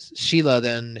Sheila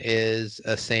then is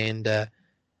saying,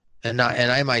 and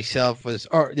I myself was,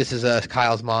 or this is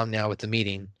Kyle's mom now with the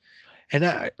meeting, and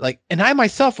I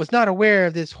myself was not aware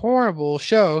of this horrible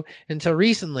show until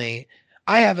recently.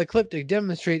 I have a clip to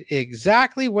demonstrate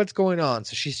exactly what's going on.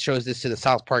 So she shows this to the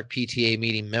South Park PTA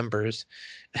meeting members.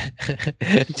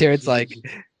 Jared's like,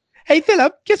 "Hey,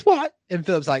 Philip, guess what?" And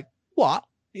Philip's like, "What?"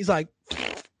 He's like,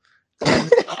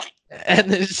 and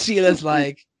then Sheila's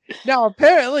like, "Now,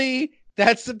 apparently,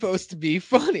 that's supposed to be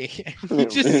funny." You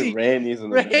just see Randy in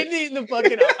the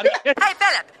fucking audience. Hey,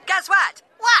 Philip, guess what?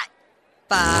 What?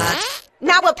 But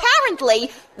now, apparently,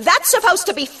 that's supposed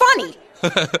to be funny.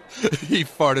 He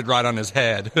farted right on his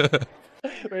head.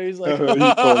 Where he's like, he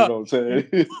farted on his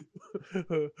head.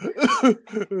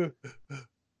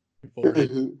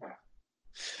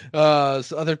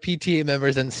 So other PTA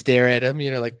members then stare at him,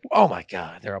 like, "Oh my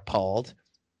God," they're appalled.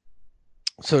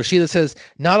 So Sheila says,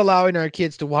 "Not allowing our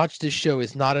kids to watch this show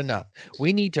is not enough.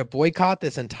 We need to boycott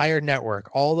this entire network.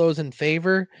 All those in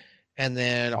favor?" And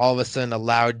then all of a sudden, a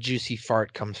loud, juicy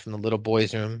fart comes from the little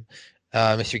boy's room.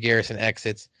 Mr. Garrison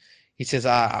exits. He says,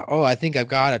 I think I've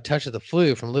got a touch of the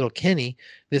flu from little Kenny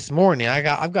this morning.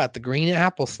 I've got the green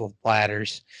apple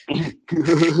splatters."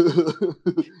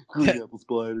 Green apple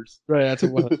splatters. Right, that's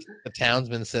what the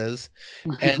townsman says.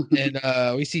 And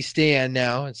we see Stan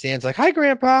now, and Stan's like, "Hi,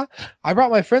 Grandpa. I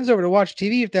brought my friends over to watch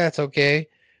TV if that's okay."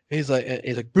 He's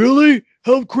like, Billy,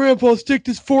 help Grandpa stick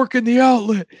this fork in the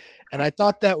outlet. And I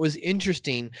thought that was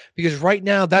interesting because right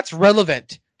now that's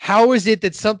relevant. How is it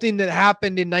that something that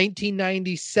happened in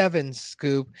 1997,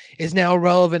 Scoop, is now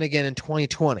relevant again in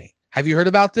 2020? Have you heard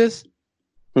about this?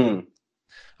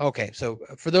 Okay, so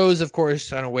for those, of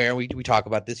course, unaware, we talk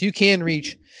about this. You can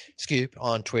reach Scoop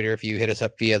on Twitter if you hit us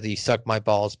up via the Suck My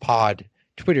Balls Pod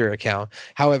Twitter account.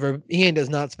 However, Ian does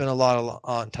not spend a lot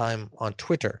of time on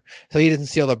Twitter, so he doesn't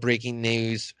see all the breaking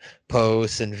news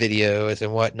posts and videos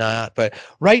and whatnot. But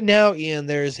right now, Ian,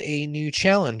 there's a new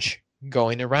challenge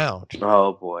going around.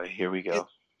 Oh boy, here we go.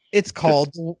 It's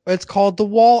called the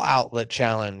Wall Outlet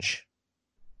Challenge.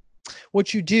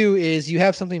 What you do is you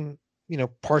have something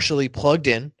partially plugged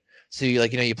in, so you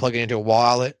plug it into a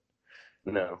wall outlet.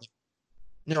 No,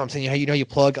 I'm saying you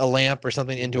plug a lamp or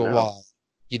something into a wall.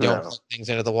 You don't plug things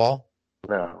into the wall?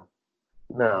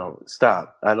 No,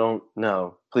 stop. I don't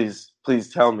know. Please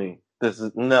tell me. This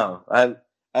is no. I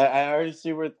already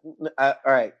see where. All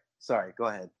right, sorry. Go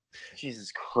ahead.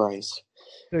 Jesus Christ.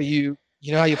 So you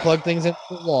know how you plug things into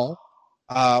the wall.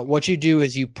 What you do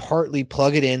is you partly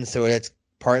plug it in so it's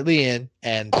partly in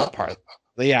and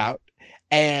partly out,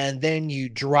 and then you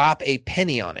drop a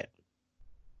penny on it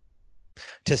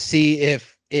to see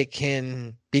if it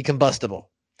can be combustible.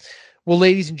 Well,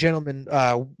 ladies and gentlemen,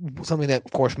 something that,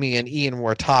 of course, me and Ian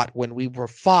were taught when we were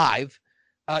 5,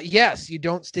 yes, you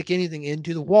don't stick anything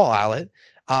into the wall outlet,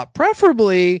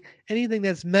 preferably anything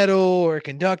that's metal or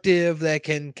conductive that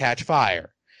can catch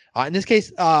fire. In this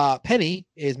case, penny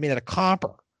is made out of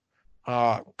copper.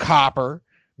 Copper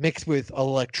mixed with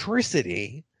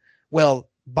electricity. Well,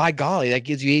 by golly, that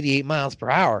gives you 88 miles per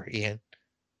hour, Ian.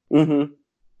 Mm-hmm.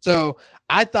 So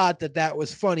I thought that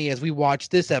was funny as we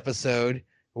watched this episode.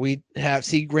 We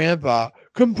see Grandpa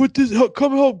come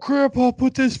help Grandpa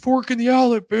put this fork in the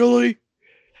outlet, Billy.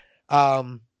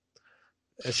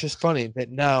 It's just funny that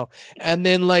now and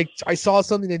then, I saw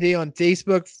something today on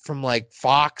Facebook from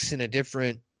Fox in a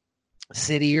different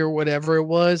city or whatever it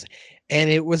was, and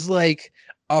it was a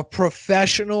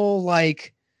professional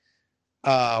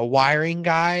wiring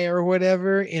guy or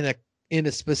whatever in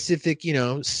a specific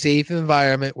safe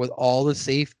environment with all the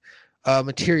safe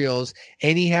materials,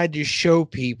 and he had to show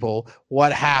people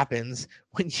what happens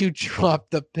when you drop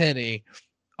the penny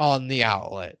on the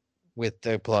outlet with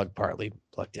the plug partly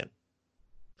plugged in.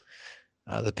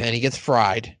 The penny gets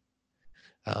fried.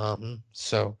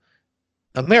 So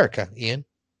America, Ian.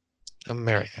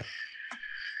 America.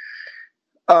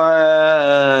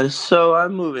 So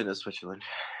I'm moving to Switzerland.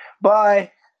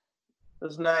 Bye. It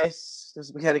was nice.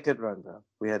 We had a good run, though.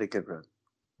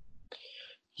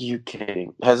 You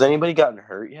kidding? Has anybody gotten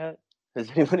hurt yet?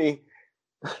 Has anybody?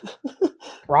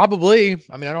 Probably.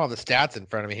 I mean, I don't have the stats in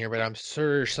front of me here, but I'm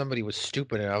sure somebody was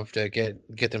stupid enough to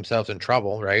get themselves in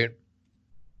trouble, right?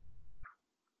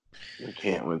 You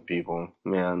can't with people,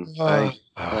 man.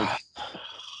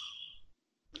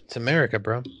 It's America,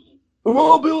 bro. Come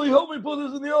on, Billy, help me put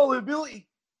this in the outlet, Billy.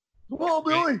 Come on,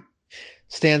 Billy.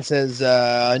 Stan says,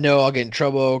 no, I'll get in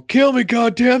trouble. Kill me,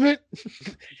 goddammit.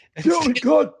 Kill me,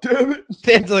 goddammit.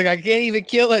 Stan's like, I can't even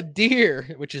kill a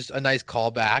deer, which is a nice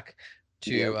callback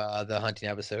to the hunting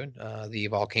episode, the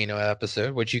volcano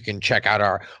episode, which you can check out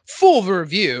our full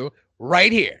review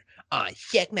right here on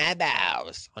Check My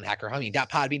Bows on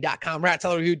hackerhunting.podbean.com,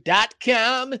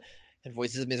 ratsellerreview.com, and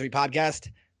Voices of Misery podcast,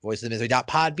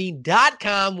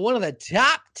 voicesofmisery.podbean.com, one of the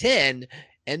top 10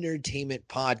 entertainment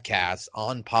podcasts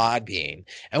on Podbean,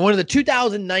 and one of the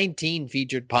 2019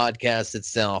 featured podcasts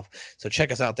itself. So check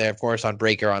us out there, of course, on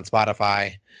Breaker, on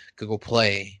Spotify, Google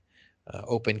Play,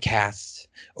 Opencast,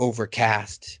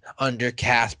 Overcast,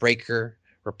 Undercast, Breaker,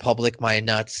 Republic My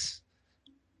Nuts,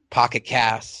 Pocket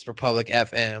Cast, Republic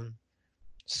FM,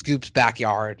 Scoop's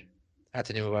Backyard. That's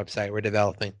a new website we're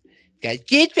developing. Guys,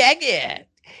 get back in.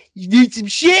 You need some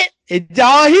shit? It's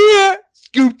all here.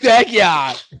 Scoop's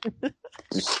Backyard.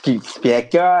 Scoop's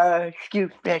Backyard.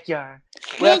 Scoop's Backyard.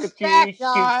 Welcome to Scoop's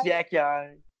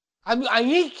Backyard. I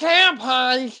need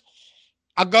tampons.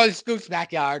 I'll go to Scoop's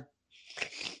Backyard.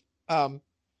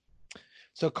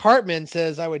 So Cartman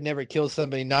says, I would never kill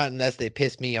somebody not unless they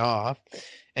piss me off.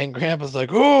 And Grandpa's like,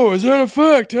 oh, is that a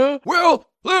fact, huh? Well,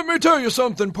 let me tell you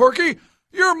something, Porky.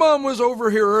 Your mom was over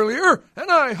here earlier,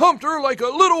 and I humped her like a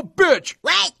little bitch.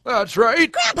 What? That's right.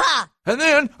 Grandpa! And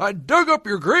then I dug up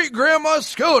your great-grandma's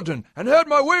skeleton and had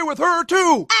my way with her,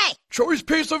 too. Hey! Choice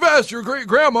piece of ass, your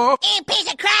great-grandma. You piece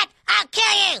of crap! I'll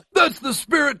kill you! That's the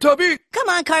spirit, Tubby. Come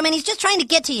on, Carmen, he's just trying to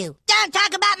get to you. Don't talk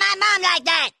about my mom like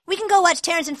that! We can go watch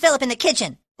Terrence and Philip in the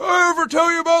kitchen. I ever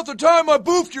tell you about the time I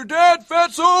boofed your dad,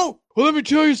 fatso? Well, let me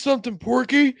tell you something,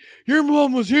 Porky. Your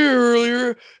mom was here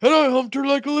earlier, and I humped her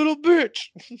like a little bitch.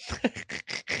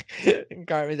 And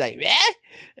Cartman's like, "Yeah?"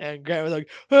 And Grandma's like,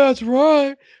 That's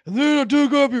right. And then I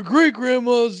dug up your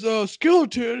great-grandma's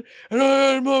skeleton, and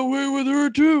I had my way with her,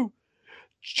 too.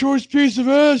 Choice piece of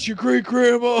ass, your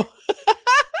great-grandma.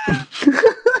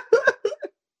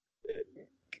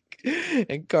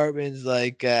 And Cartman's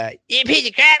like, "You piece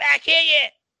of crap, I'll kill you."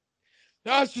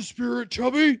 That's the spirit,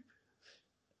 Chubby.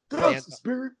 That's the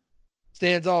spirit.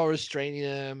 Stan's all restraining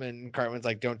him, and Cartman's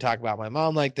like, "Don't talk about my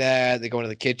mom like that." They go into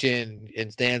the kitchen,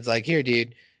 and Stan's like, "Here,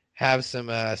 dude, have some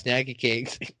snacky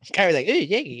cakes." Cartman's like, "Ooh,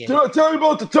 snacky cakes." Did I tell you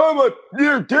about the time I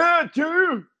your dad,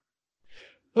 too?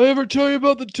 I ever tell you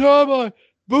about the time I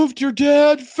boofed your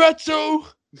dad, Fatso?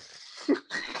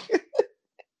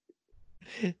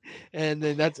 And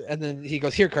then he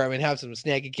goes, "Here, Cartman, have some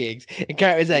snacky cakes." And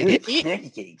Cartman's like,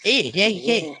 Snacky cakes. Snacky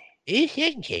cake.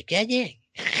 Snacky cake, goddamn.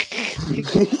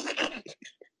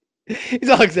 He's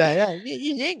all excited.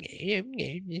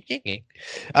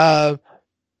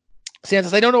 Stan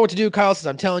says, "I don't know what to do." Kyle says,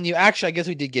 "I'm telling you." Actually, I guess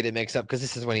we did get it mixed up because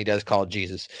this is when he does call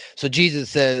Jesus. So Jesus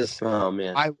says, "Oh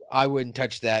man, I wouldn't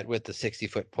touch that with the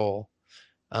 60-foot pole."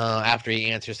 After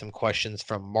he answers some questions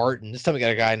from Martin. This time we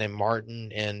got a guy named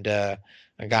Martin and a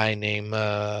guy named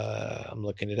I'm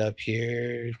looking it up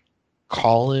here,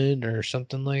 Colin or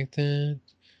something like that.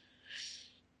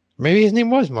 Maybe his name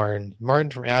was Martin.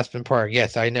 Martin from Aspen Park.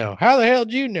 Yes, I know. How the hell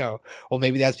do you know? Well,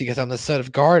 maybe that's because I'm the son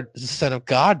of God,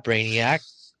 Brainiac.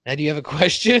 Now, do you have a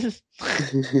question?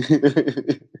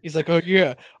 He's like, "Oh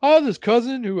yeah, I have this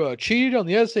cousin who cheated on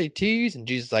the SATs," and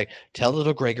Jesus is like, "Tell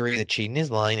little Gregory that cheating is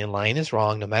lying and lying is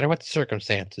wrong, no matter what the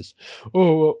circumstances."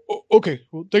 Oh, okay.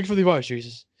 Well, thanks for the advice,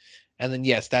 Jesus. And then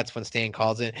yes, that's when Stan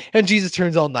calls in, and Jesus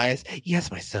turns all nice.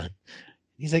 "Yes, my son."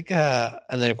 He's like, and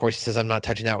then of course he says, "I'm not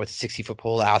touching that with a 60-foot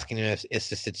pole," asking him if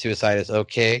assisted suicide is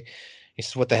okay. He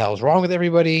says, "What the hell is wrong with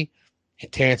everybody?"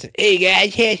 Terrence said, "Hey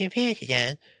guys, here's your fancy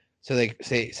time." So they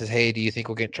says, "Hey, do you think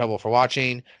we'll get in trouble for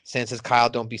watching?" Stan says,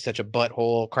 "Kyle, don't be such a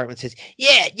butthole." Cartman says,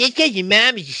 "Yeah, just because your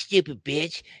mom is a stupid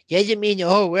bitch doesn't mean the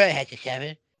whole world has to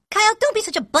suffer." Kyle, don't be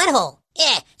such a butthole.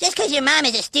 Yeah, just because your mom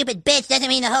is a stupid bitch doesn't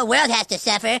mean the whole world has to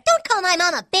suffer. Don't call my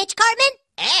mom a bitch, Cartman.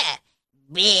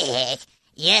 Bitch.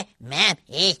 Your mom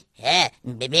is a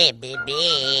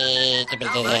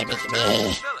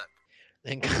bitch.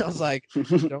 And Kyle's like,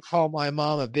 "Don't call my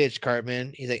mom a bitch,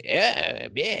 Cartman." He's like, "Yeah,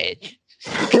 bitch."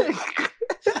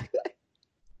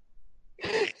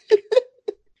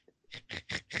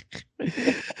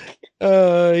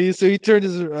 So he turned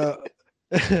his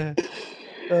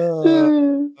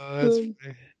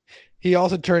he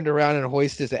also turned around and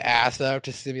hoisted his ass up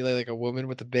to simulate like a woman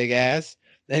with a big ass.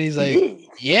 And he's like,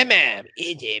 "Yeah, ma'am,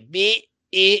 it's a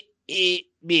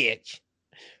bitch."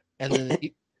 And then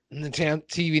the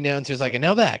TV announcer's like, "And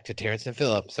now back to Terrence and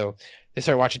Phillip." So they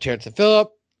start watching Terrence and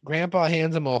Phillip. Grandpa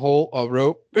hands him a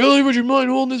rope. "Billy, would you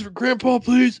mind holding this for Grandpa,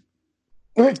 please?"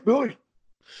 "Thanks, Billy."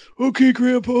 "Okay,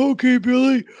 Grandpa. Okay,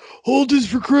 Billy. Hold this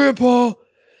for Grandpa."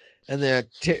 And then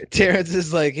Terrence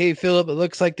is like, "Hey, Phillip, it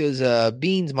looks like those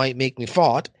beans might make me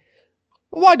fart."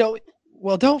 "Why don't we?"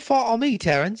 "Well, don't fart on me,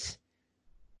 Terrence."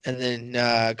 And then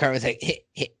Cartman's like,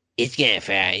 "It's gonna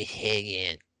fart his head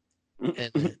again."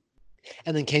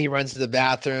 And then Kenny runs to the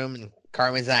bathroom, and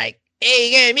Cartman's like,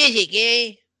 "Hey, you're gonna miss it,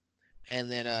 Kenny."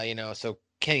 And then, so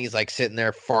Kenny's like sitting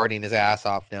there farting his ass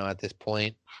off now at this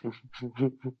point.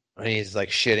 And he's like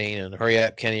shitting, and "Hurry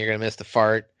up, Kenny, you're gonna miss the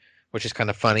fart," which is kind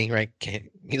of funny, right?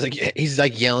 He's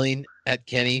like yelling at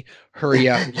Kenny, "Hurry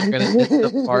up, you're gonna miss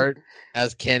the fart,"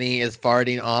 as Kenny is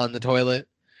farting on the toilet.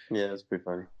 Yeah, that's pretty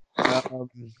funny.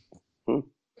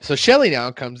 So Shelly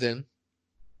now comes in.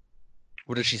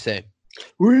 What does she say?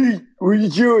 What are you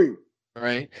doing? All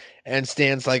right. And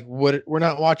Stan's like, "What? We're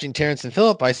not watching Terrence and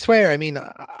Phillip, I swear. I mean,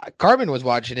 Cartman was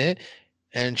watching it."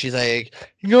 And she's like,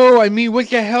 "No, I mean, what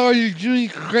the hell are you doing,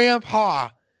 Grandpa?"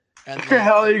 And what the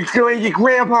hell are you doing,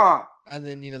 Grandpa? And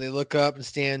then, they look up, and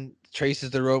Stan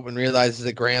traces the rope and realizes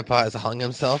that Grandpa has hung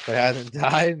himself but hasn't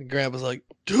died. And Grandpa's like,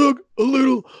 "Tug a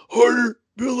little harder,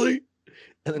 Billy."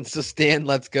 And then so Stan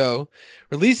lets go,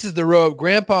 releases the rope.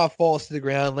 Grandpa falls to the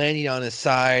ground, landing on his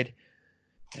side.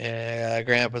 And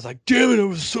Grandpa's like, "Damn it, I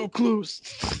was so close."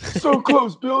 So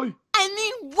close, Billy. I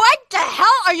mean, what the hell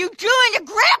are you doing to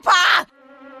Grandpa?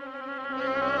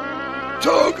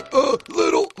 Tug a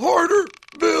little harder,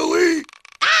 Billy.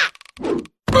 You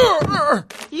little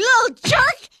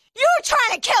jerk! You were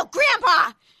trying to kill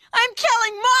Grandpa! I'm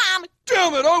killing Mom!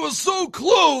 Damn it, I was so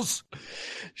close!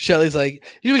 Shelly's like,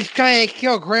 "You was trying to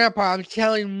kill Grandpa, I'm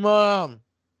telling Mom."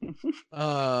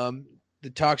 the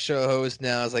talk show host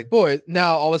now is like, boy,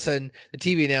 now all of a sudden the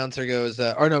TV announcer goes,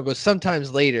 goes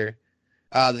sometimes later.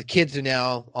 The kids are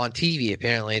now on TV.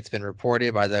 Apparently, it's been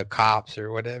reported by the cops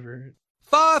or whatever.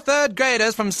 4 third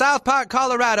graders from South Park,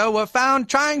 Colorado were found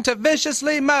trying to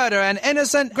viciously murder an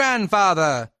innocent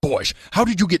grandfather. Boys, how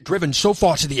did you get driven so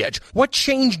far to the edge? What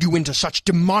changed you into such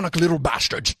demonic little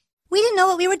bastards? We didn't know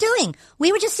what we were doing.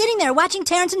 We were just sitting there watching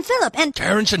Terrence and Phillip, and...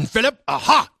 Terrence and Phillip?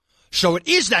 Aha! So it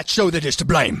is that show that is to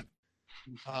blame.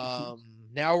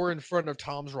 Now we're in front of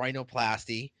Tom's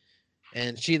rhinoplasty.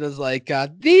 And Sheila's like,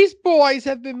 these boys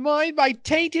have been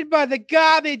tainted by the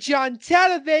garbage on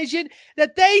television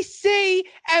that they see,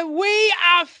 and we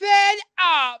are fed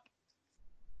up.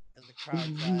 And the crowd's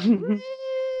like,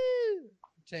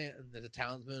 and there's a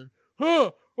townsman,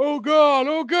 oh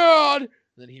God. And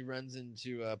then he runs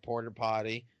into a porta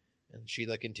potty, and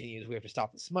Sheila continues, we have to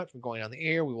stop the smut from going on the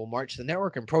air. We will march to the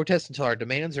network and protest until our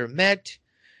demands are met.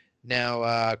 Now,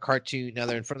 now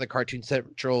they're in front of the Cartoon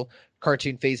Central.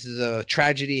 Cartoon faces a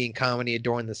tragedy and comedy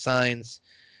adorn the signs.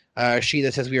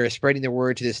 Sheila says we are spreading the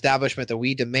word to the establishment that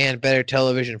we demand better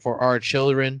television for our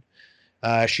children.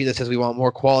 Sheila says we want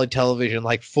more quality television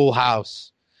like Full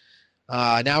House.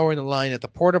 Now we're in the line at the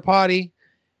porta potty.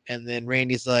 And then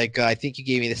Randy's like, I think you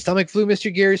gave me the stomach flu,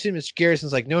 Mr. Garrison. Mr.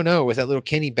 Garrison's like, no, it was that little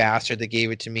Kenny bastard that gave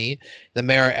it to me. The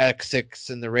mayor X6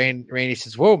 and the Randy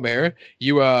says, whoa, mayor,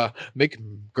 you make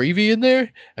gravy in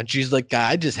there? And she's like,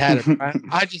 I just had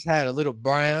a little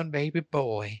brown baby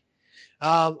boy.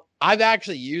 I've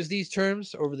actually used these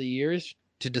terms over the years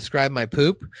to describe my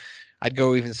poop. I'd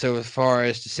go even so far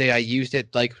as to say I used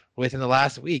it like within the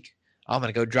last week. I'm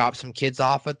gonna go drop some kids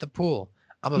off at the pool.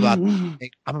 I'm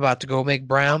about to go make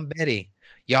brown Betty.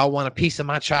 Y'all want a piece of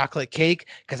my chocolate cake?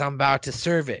 Because I'm about to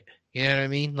serve it. You know what I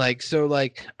mean?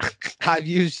 I've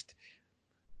used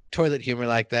toilet humor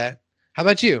like that. How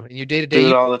about you? In your day-to-day? Do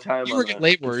it all the time. You work at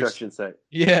laborers. Construction site.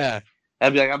 Yeah.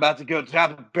 I'd be like, I'm about to go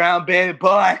drop a brown baby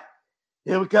boy.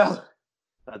 Here we go.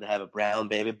 About to have a brown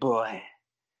baby boy.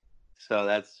 So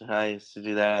that's how I used to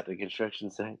do that at the construction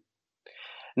site.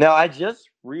 Now, I just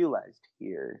realized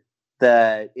here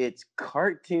that it's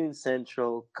Cartoon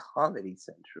Central, Comedy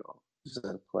Central. Is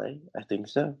that a play? I think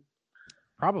so.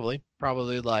 Probably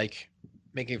like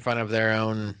making fun of their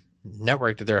own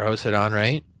network that they're hosted on,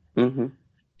 right? Mm-hmm.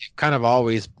 You've kind of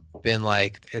always been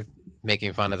like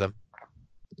making fun of them.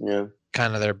 Yeah.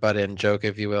 Kind of their butt end joke,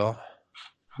 if you will.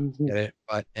 Mm-hmm. Get it?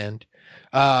 Butt end.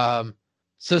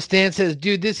 So Stan says,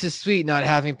 dude, this is sweet not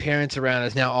having parents around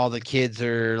us. Now all the kids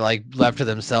are like left to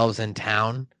themselves in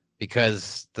town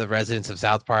because the residents of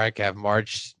South Park have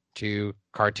marched to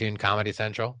Cartoon Comedy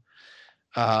Central.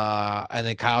 And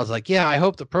then Kyle's like, yeah, I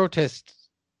hope the protest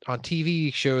on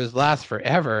TV shows last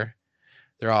forever.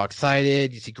 They're all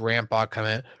excited. You see Grandpa come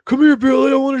in. Come here,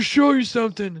 Billy. I want to show you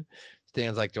something.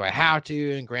 Stan's like, do I have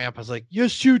to? And Grandpa's like,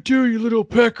 yes, you do, you little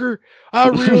pecker. I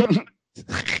realize.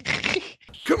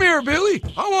 Come here, Billy.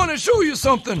 I want to show you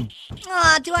something. Do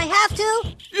I have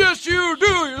to? Yes, you do,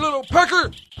 you little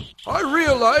pecker. I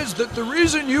realize that the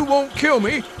reason you won't kill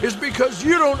me is because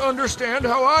you don't understand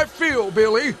how I feel,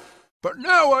 Billy. But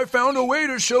now I found a way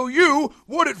to show you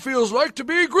what it feels like to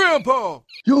be Grandpa.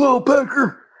 You little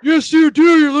pecker. Yes, you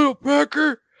do, you little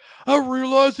pecker. I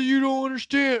realize that you don't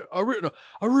understand. I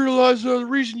realize the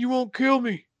reason you won't kill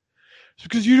me is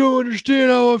because you don't understand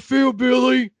how I feel,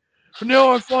 Billy. But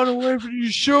now I find a way for you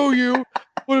to show you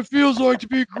what it feels like to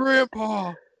be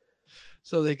Grandpa.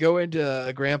 So they go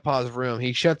into Grandpa's room.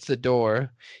 He shuts the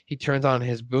door. He turns on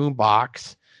his boom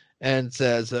box and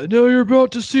says, now you're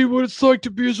about to see what it's like to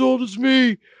be as old as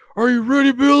me. Are you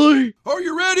ready, Billy? Are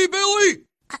you ready, Billy?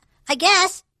 I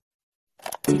guess.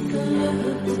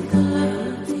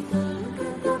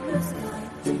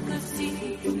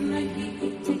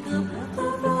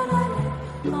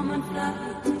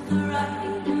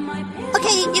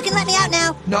 Okay, you can let me out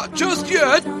now. Not just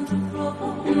yet.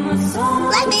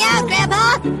 Let me out,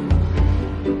 Grandpa.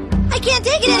 I can't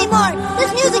take it anymore.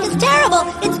 This music is terrible.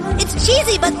 It's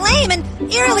cheesy but lame and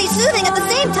eerily soothing at the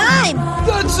same time.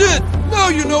 That's it. Now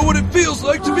you know what it feels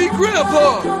like to be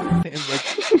Grandpa.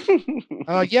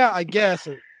 Yeah, I guess.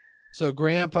 So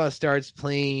Grandpa starts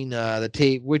playing the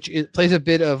tape, which it plays a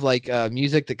bit of like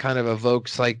music that kind of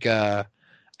evokes like I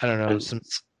don't know, some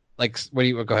like what do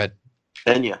you go ahead?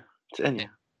 Enya. It's Enya.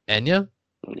 Enya?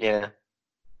 Yeah.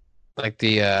 Like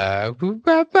the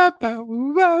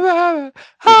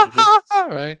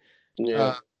right?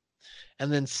 Yeah.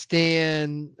 And then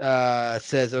Stan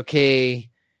says, okay,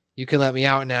 you can let me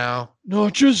out now.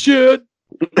 Not just yet.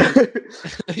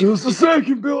 Just a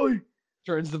second, Billy.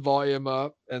 Turns the volume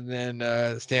up, and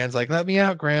then Stan's like, let me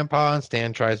out, Grandpa. And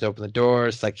Stan tries to open the door.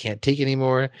 It's like, can't take it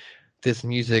anymore. this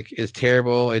music is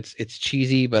terrible. It's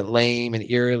cheesy but lame and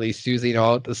eerily soothing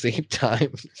all at the same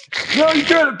time. Now you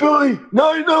get it, Billy.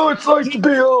 Now you know what it's like to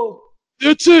be old.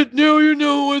 That's it. Now you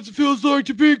know what it feels like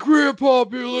to be Grandpa,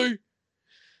 Billy.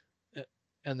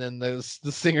 And then the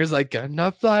singer's like, got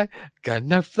enough fly, got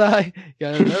enough fly,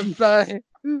 got enough fly.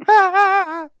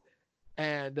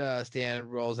 And Stan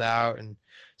rolls out and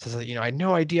says, I had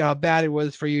no idea how bad it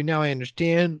was for you. Now I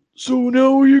understand. So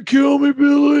now will you kill me,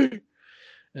 Billy?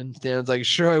 And Stan's like,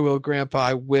 sure I will, Grandpa,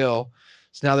 I will.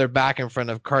 So now they're back in front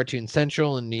of Cartoon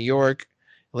Central in New York.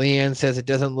 Leanne says it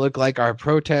doesn't look like our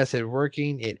protest is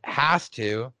working. It has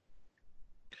to.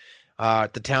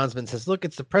 The townsman says, look,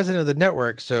 it's the president of the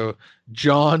network. So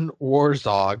John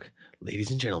Warzog,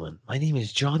 ladies and gentlemen, my name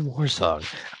is John Warzog.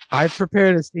 I've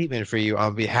prepared a statement for you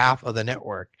on behalf of the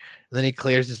network. And then he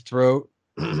clears his throat.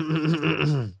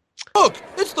 Look,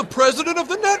 it's the president of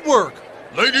the network.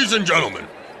 Ladies and gentlemen,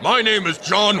 my name is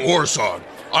John Warsog.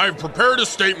 I've prepared a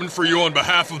statement for you on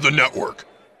behalf of the network.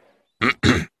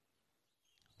 F***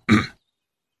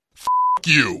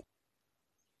 you.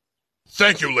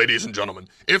 Thank you, ladies and gentlemen.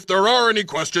 If there are any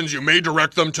questions, you may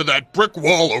direct them to that brick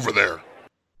wall over there.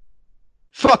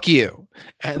 Fuck you.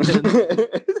 And then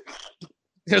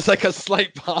there's like a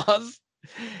slight pause.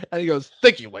 And he goes,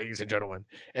 thank you, ladies and gentlemen.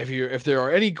 If there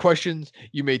are any questions,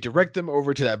 you may direct them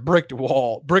over to that brick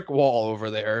wall over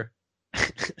there.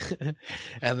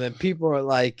 And then people are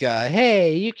like,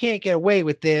 hey, you can't get away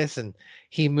with this. And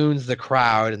he moons the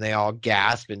crowd and they all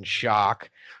gasp in shock.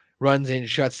 Runs in,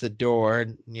 shuts the door,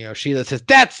 and Sheila says,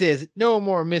 that's it. No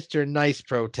more Mr. Nice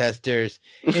protesters.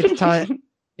 It's time.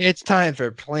 It's time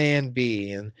for Plan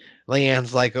B. And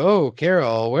Leanne's like, oh,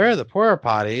 Carol, where are the porta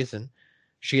potties? And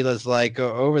Sheila's like,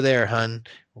 oh, over there, hun.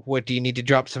 What, do you need to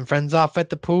drop some friends off at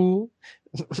the pool?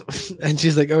 And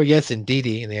she's like, oh, yes,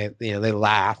 indeedy. And they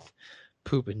laugh.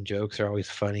 Pooping jokes are always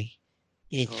funny.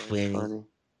 It's funny.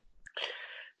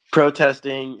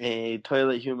 Protesting a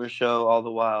toilet humor show, all the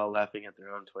while laughing at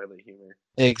their own toilet humor.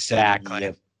 Exactly.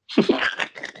 Yep.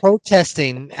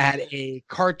 Protesting at a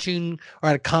cartoon or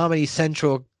at a Comedy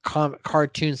Central,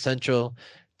 Cartoon Central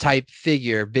type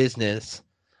figure business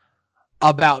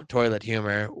about toilet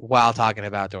humor while talking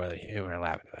about toilet humor and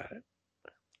laughing about it.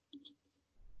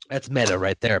 That's meta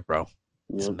right there, bro.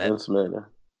 Yep, that's meta.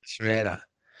 It's meta.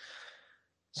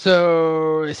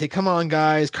 So they say, come on,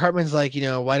 guys. Cartman's like,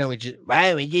 why don't we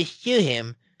just sue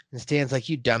him? And Stan's like,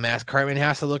 you dumbass. Cartman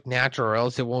has to look natural or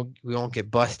else we won't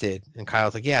get busted. And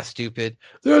Kyle's like, yeah, stupid.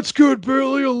 That's good,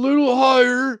 Billy. A little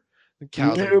higher.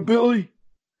 Billy.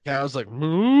 Kyle's like,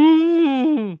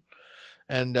 moo.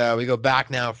 And we go back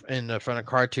now in front of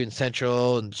Cartoon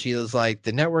Central. And Sheila's like,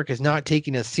 the network is not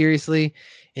taking us seriously.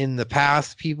 In the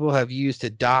past, people have used to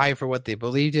die for what they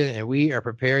believed in, and we are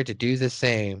prepared to do the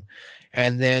same.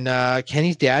 And then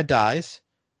Kenny's dad dies.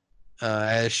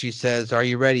 As she says, are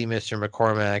you ready, Mr.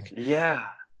 McCormack? Yeah.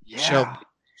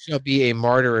 She'll be a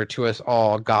martyr to us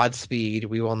all. Godspeed.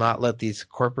 We will not let these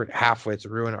corporate halfwits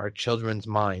ruin our children's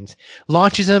minds.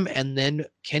 Launches him, and then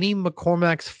Kenny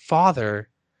McCormack's father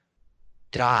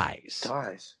dies.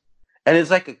 And it's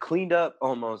like a cleaned up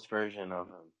almost version of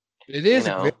him. It is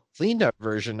a cleaned up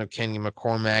version of Kenny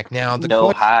McCormack. Now,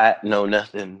 no hot, no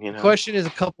nothing. The question is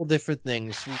a couple different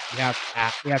things we have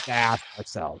to ask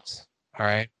ourselves. All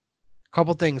right, a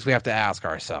couple things we have to ask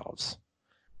ourselves.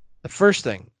 The first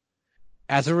thing,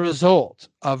 as a result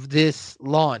of this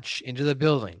launch into the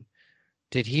building,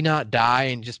 did he not die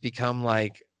and just become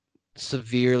like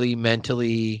severely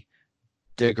mentally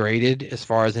degraded as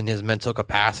far as in his mental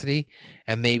capacity?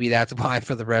 And maybe that's why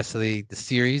for the rest of the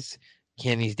series,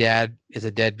 Kenny's dad is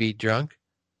a deadbeat drunk.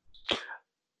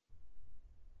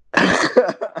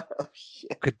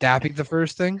 Could that be the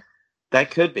first thing? That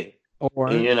could be.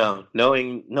 Or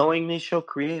knowing these show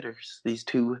creators, these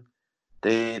two,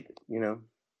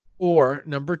 Or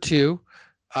number two,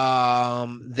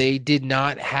 they did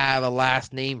not have a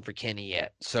last name for Kenny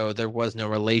yet, so there was no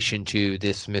relation to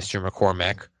this Mr.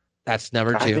 McCormack. That's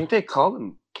number two. I think they call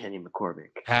him Kenny McCormack.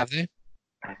 Have they?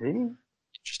 I think.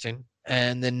 Interesting.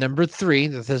 And then number three,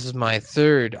 this is my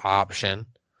third option,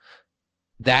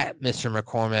 that Mr.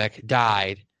 McCormack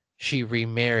died, she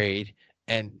remarried,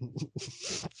 and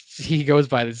he goes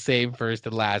by the same first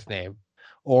and last name.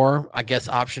 Or I guess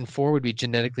option 4 would be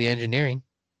genetically engineering.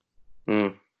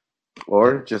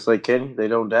 Or just like Kenny, they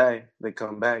don't die. They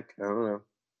come back. I don't know.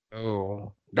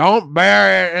 Oh. Don't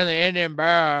bury it in the Indian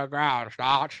burial ground,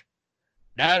 Stotch.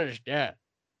 That is dead.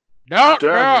 Don't do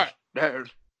it.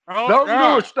 Don't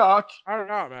do it, Stotch. I don't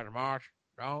know, Mr. Marsh.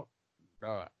 Don't do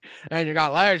it. And you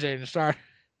got Lazy to start.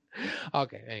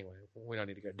 Okay, anyway, we don't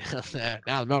need to go down that.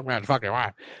 Now the milkman's fucking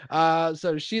wife.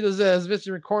 So Sheila says,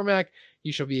 Mr. McCormack,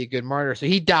 you shall be a good martyr. So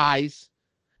he dies.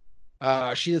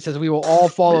 Sheila says, we will all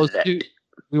follow suit.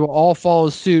 We will all follow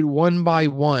suit one by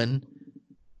one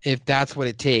if that's what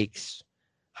it takes.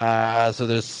 So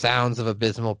there's sounds of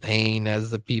abysmal pain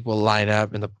as the people line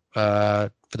up in the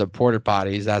for the porta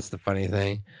potties. That's the funny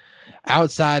thing.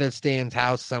 Outside of Stan's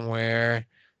house somewhere,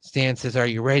 Stan says, "Are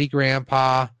you ready,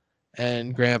 Grandpa?"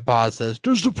 And Grandpa says,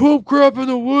 "Does the Pope crap in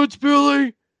the woods,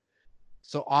 Billy?"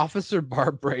 So Officer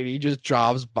Barb Brady just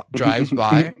drives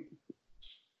by,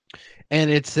 and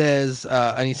it says,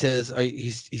 and he says,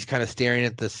 he's kind of staring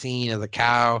at the scene of the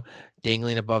cow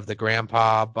dangling above the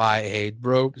grandpa by a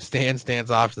rope. Stan stands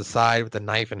off to the side with a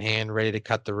knife in hand, ready to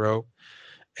cut the rope.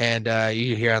 And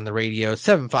you hear on the radio,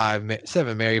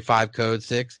 757 Mary 5 Code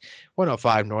 6,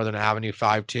 105 Northern Avenue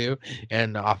 52.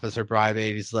 And Officer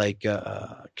Brady's like,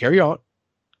 carry on.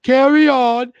 Carry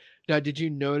on. Now, did you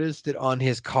notice that on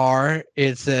his car,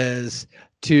 it says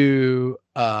to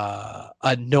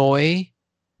annoy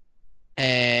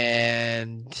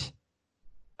and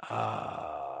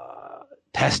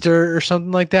tester or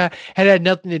something like that? It had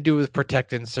nothing to do with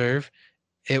protect and serve.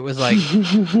 It was like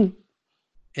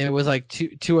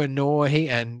to annoy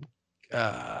and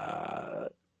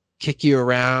kick you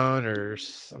around or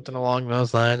something along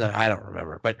those lines. I don't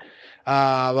remember, but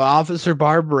Officer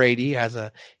Barb Brady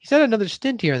he's had another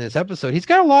stint here in this episode. He's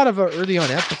got a lot of early on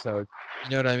episodes.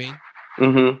 You know what I mean?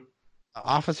 Mm-hmm.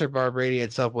 Officer Barb Brady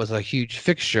itself was a huge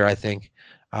fixture, I think,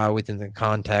 within the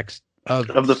context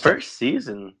of the first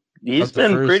season. He's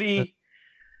been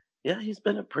he's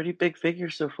been a pretty big figure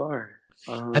so far.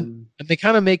 And they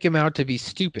kind of make him out to be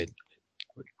stupid.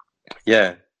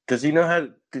 Yeah. Does he know how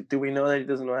to, do we know that he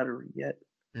doesn't know how to read yet?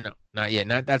 No, not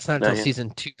yet. That's not until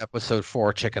season 2, episode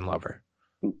 4, Chicken Lover.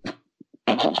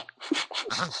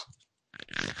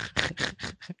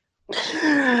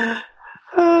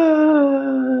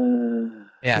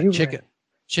 Yeah,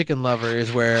 Chicken Lover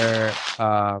is where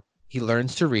he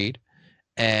learns to read.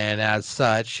 And as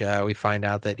such, we find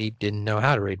out that he didn't know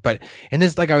how to read. But in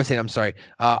this, like I was saying, I'm sorry,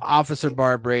 Officer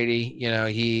Barb Brady,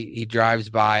 he drives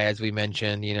by, as we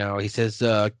mentioned, he says,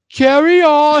 carry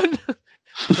on.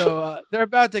 So they're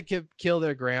about to kill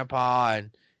their grandpa,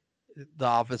 and the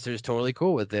officer's totally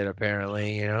cool with it,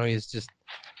 apparently. He's just,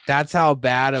 that's how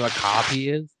bad of a cop he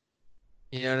is.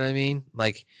 You know what I mean?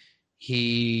 Like,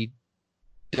 he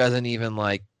doesn't even,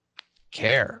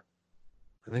 care.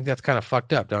 I think that's kind of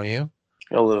fucked up, don't you?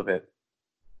 A little bit.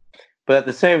 But at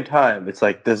the same time, it's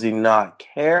like, does he not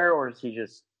care, or is he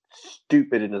just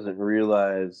stupid and doesn't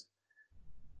realize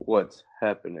what's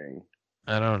happening?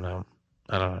 I don't know.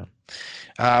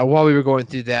 While we were going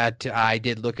through that, I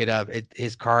did look it up.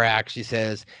 His car actually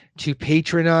says to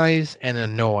patronize and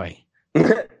annoy.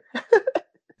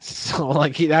 So,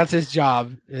 that's his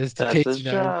job, is to patronize. His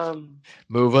job.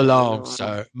 Move along,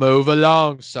 sir. Move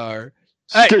along, sir.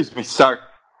 Excuse me, sir.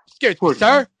 Excuse me,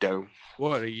 sir. Doing?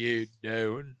 What are you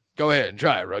doing? Go ahead and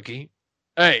try it, rookie.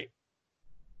 Hey,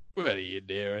 what are you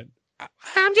doing?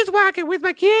 I'm just walking with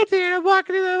my kids here. I'm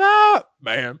walking in the lawn.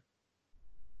 Ma'am,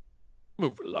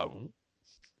 move along.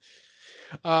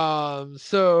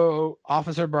 So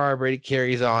Officer Barb Brady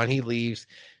carries on. He leaves.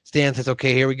 Stan says,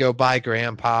 okay, here we go. Bye,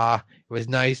 Grandpa. It was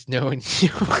nice knowing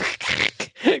you.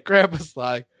 Grandpa's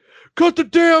like, cut the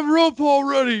damn rope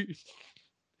already.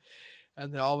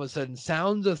 And then all of a sudden,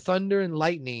 sounds of thunder and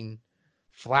lightning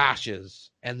flashes,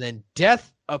 and then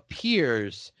death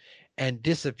appears and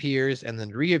disappears and then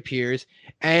reappears.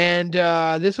 And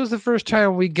this was the first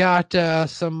time we got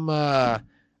some I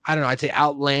don't know, I'd say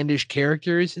outlandish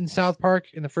characters in South Park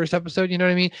in the first episode. You know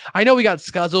what I mean? I know we got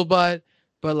Scuzzlebutt,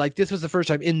 but this was the first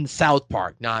time in South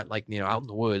Park, not out in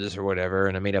the woods or whatever,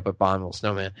 and I made up a abominable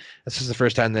snowman. This was the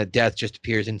first time that death just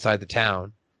appears inside the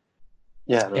town.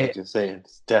 Yeah, I was just saying,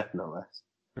 it's death no less.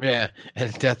 Yeah,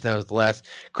 and death knows less.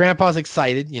 Grandpa's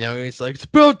excited, he's like, it's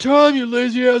about time, you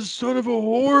lazy ass son of a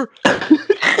whore.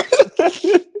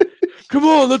 Come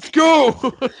on, let's go.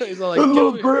 He's all like,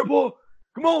 hello, Grandpa.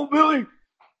 Come on, Billy.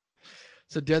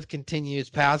 So death continues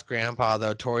past Grandpa,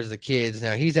 though, towards the kids.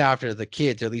 Now, he's after the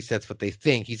kids, or at least that's what they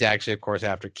think. He's actually, of course,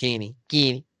 after Kenny.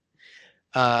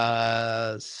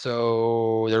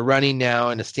 So they're running now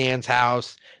into Stan's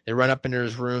house. They run up into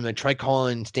his room. They try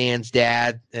calling Stan's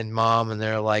dad and mom, and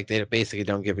they're like, they basically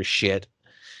don't give a shit.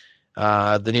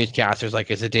 The newscaster's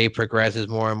like, as the day progresses,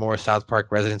 more and more South Park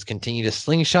residents continue to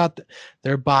slingshot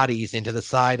their bodies into the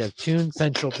side of Toon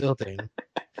Central building.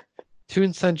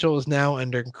 Toon Central is now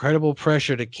under incredible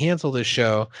pressure to cancel the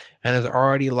show and has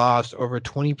already lost over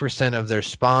 20% of their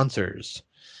sponsors.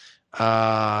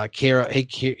 Carol, hey,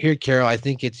 here, Carol, I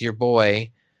think it's your boy.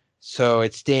 So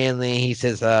it's Stanley. He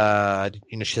says,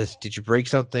 she says, did you break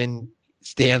something?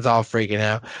 Stan's all freaking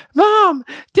out. Mom,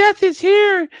 Death is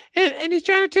here, and he's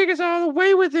trying to take us all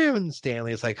away with him. And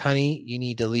Stanley is like, honey, you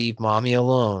need to leave mommy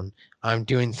alone. I'm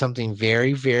doing something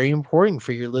very, very important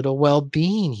for your little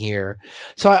well-being here.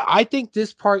 So I think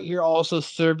this part here also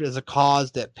served as a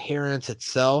cause that parents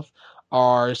itself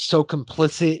are so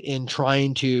complicit in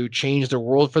trying to change the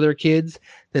world for their kids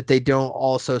that they don't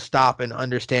also stop and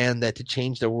understand that to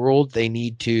change the world, they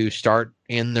need to start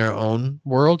in their own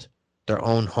world, their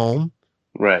own home.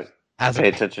 Right. As Pay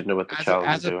attention to what the child is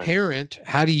as a doing. parent,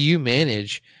 how do you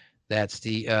manage? That's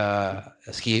the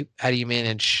escape. How do you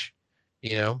manage,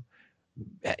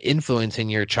 influencing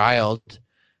your child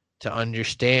to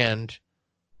understand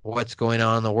what's going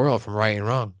on in the world from right and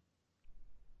wrong?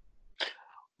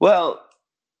 Well,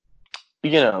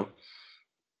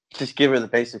 just give her the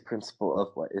basic principle of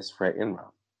what is right and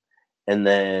wrong. And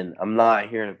then I'm not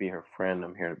here to be her friend.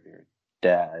 I'm here to be her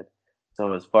dad.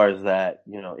 So as far as that,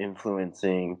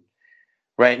 influencing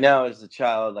right now as a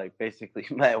child, like basically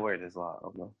my word is law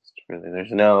almost. Really,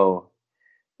 there's no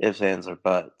ifs, ands, or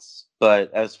buts.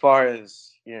 But as far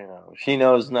as, she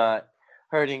knows not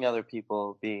hurting other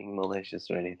people, being malicious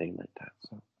or anything like that.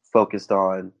 So focused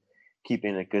on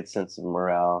keeping a good sense of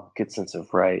morale, good sense of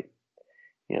right.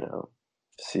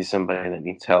 See somebody that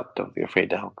needs help, don't be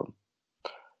afraid to help them.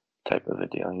 Type of a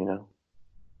deal,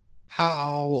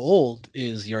 How old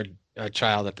is your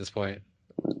child at this point?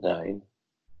 9.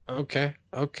 Okay.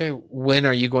 When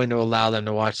are you going to allow them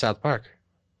to watch South Park?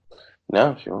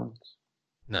 No, she wants.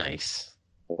 Nice.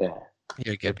 Yeah.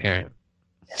 You're a good parent.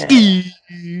 Jackson.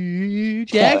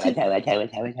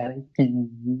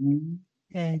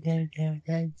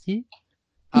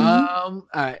 All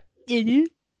right.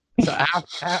 So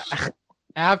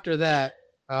after that,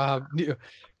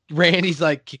 Randy's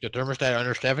like, keep the thermostat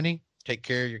under 70. Take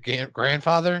care of your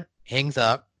grandfather. Hangs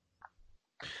up.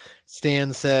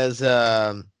 Stan says,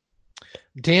 damn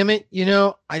it,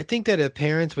 I think that if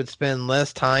parents would spend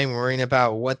less time worrying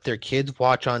about what their kids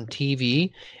watch on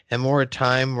TV and more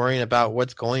time worrying about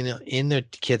what's going on in their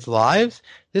kids' lives,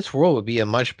 this world would be a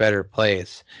much better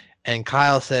place. And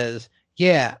Kyle says,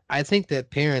 yeah, I think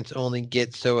that parents only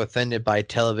get so offended by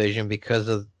television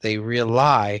because they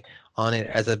rely on it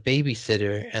as a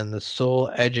babysitter and the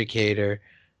sole educator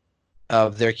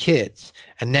of their kids.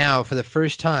 And now, for the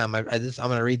first time, I'm going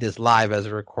to read this live as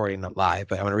a recording, not live,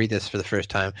 but I'm going to read this for the first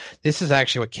time. This is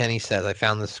actually what Kenny says. I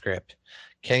found the script.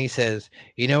 Kenny says,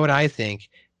 you know what I think?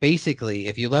 Basically,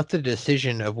 if you left the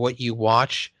decision of what you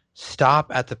watch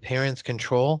stop at the parents'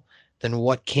 control, then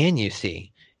what can you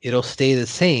see? It'll stay the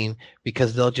same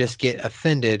because they'll just get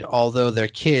offended, although their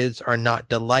kids are not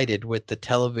delighted with the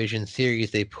television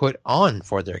series they put on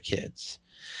for their kids.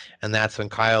 And that's when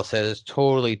Kyle says,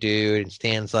 totally, dude. And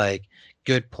Stan's like,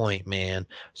 good point, man.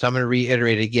 So I'm going to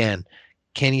reiterate again.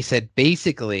 Kenny said,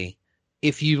 basically,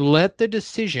 if you let the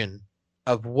decision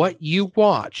of what you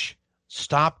watch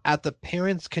stop at the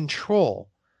parents' control,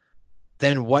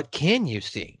 then what can you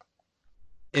see?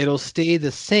 It'll stay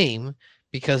the same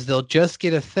because they'll just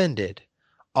get offended,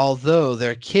 although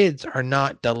their kids are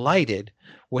not delighted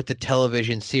with the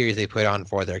television series they put on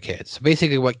for their kids. So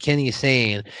basically what Kenny's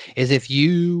saying is if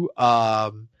you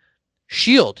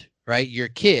shield, right, your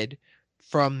kid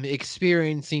from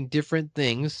experiencing different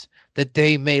things that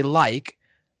they may like,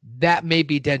 that may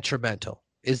be detrimental.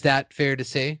 Is that fair to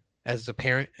say as a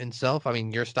parent himself? I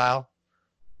mean, your style?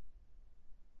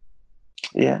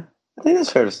 Yeah, I think that's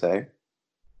fair to say.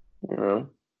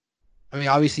 I mean,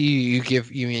 obviously you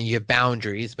have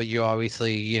boundaries, but you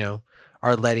obviously,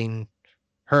 are letting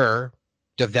her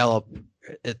develop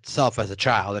itself as a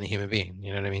child and a human being.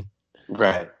 You know what I mean?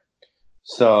 Right.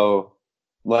 So,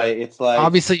 it's like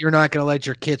obviously you're not going to let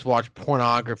your kids watch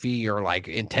pornography or like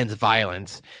intense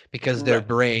violence because their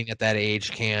brain at that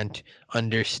age can't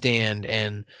understand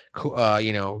and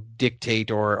dictate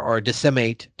or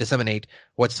disseminate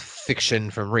what's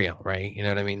fiction from real, right? You know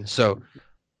what I mean? So.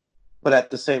 But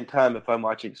at the same time, if I'm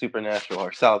watching Supernatural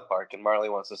or South Park and Marley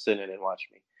wants to sit in and watch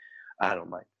me, I don't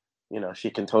mind.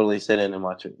 She can totally sit in and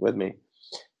watch it with me.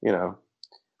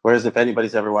 Whereas if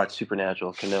anybody's ever watched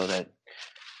Supernatural can know that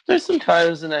there's some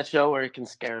times in that show where it can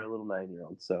scare a little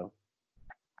 9-year-old. So,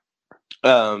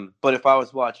 but if I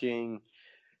was watching,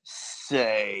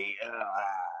 say,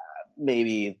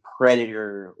 maybe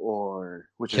Predator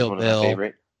which is one of my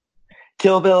favorite.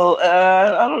 Kill Bill,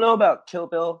 I don't know about Kill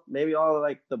Bill. Maybe all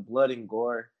like the blood and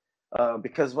gore.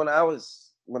 Because when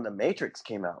The Matrix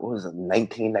came out, what was it,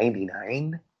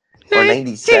 1999 or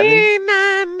 97?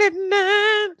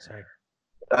 1999. Sorry.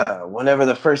 Whenever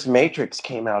the first Matrix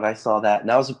came out, I saw that, and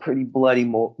that was a pretty bloody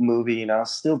movie, and I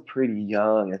was still pretty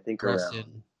young. I think Rest around.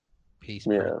 in peace,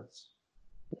 Yeah. Prince.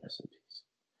 Rest in peace.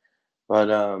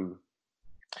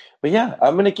 But yeah,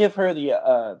 I'm gonna give her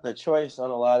the choice on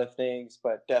a lot of things,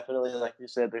 but definitely, like you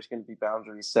said, there's gonna be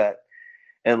boundaries set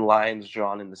and lines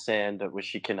drawn in the sand which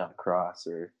she cannot cross,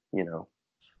 or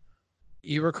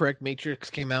You were correct. Matrix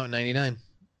came out in 99.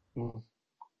 Mm.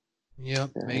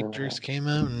 Yep, Matrix came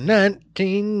out in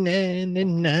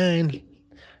 1999.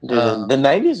 Dude, the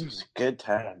 90s was a good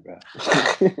time, bro.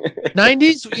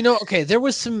 90s, okay, there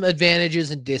was some advantages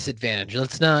and disadvantages.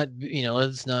 Let's not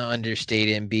understate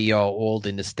it and be all old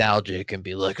and nostalgic and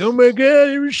be like, oh my god,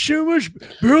 it was so much,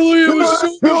 Billy, it was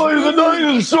so Billy, much the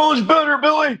 90s was so much better,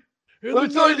 Billy. Let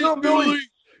me tell you something, Billy.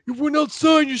 You went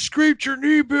outside and you scraped your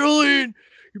knee, Billy, and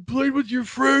you played with your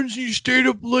friends and you stayed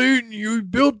up late and you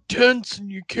built tents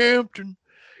and you camped and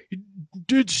you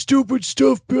did stupid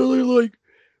stuff, Billy,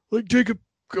 like take a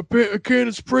can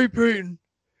of spray paint and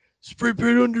spray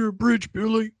paint under a bridge,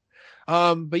 Billy.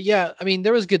 But yeah, I mean,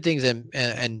 there was good things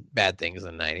and bad things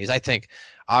in the 90s. I think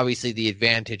obviously the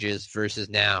advantages versus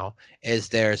now is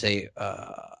there's a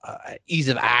ease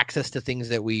of access to things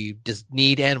that we just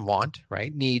need and want,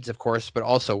 right? Needs, of course, but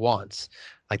also wants,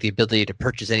 like the ability to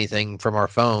purchase anything from our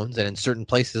phones. And in certain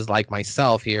places like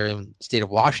myself here in the state of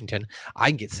Washington, I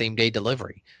can get same day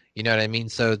delivery. You know what I mean?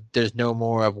 So there's no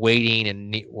more of waiting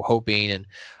and hoping. And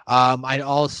I'd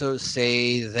also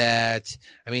say that,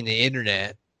 I mean, the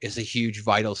internet is a huge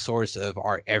vital source of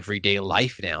our everyday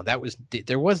life now.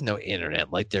 There was no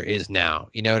internet like there is now.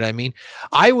 You know what I mean?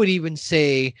 I would even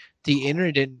say the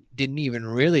internet didn't even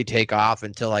really take off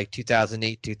until like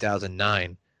 2008,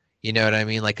 2009. You know what I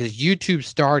mean? Like, because YouTube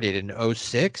started in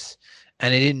 06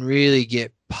 and it didn't really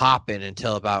get popping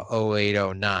until about 08, 09.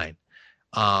 You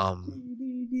know what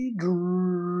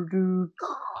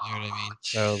I mean?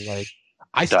 So like,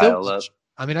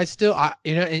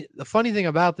 the funny thing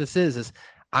about this is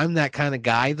I'm that kind of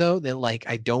guy though that like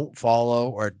I don't follow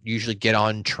or usually get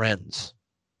on trends,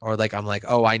 or like I'm like,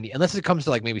 oh, I need, unless it comes to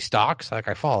like maybe stocks, like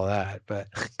I follow that, but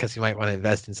because you might want to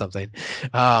invest in something.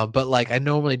 But like I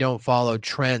normally don't follow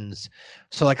trends,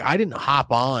 so like I didn't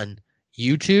hop on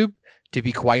YouTube, to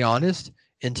be quite honest,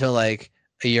 until like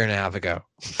a year and a half ago.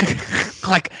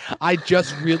 Like I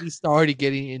just really started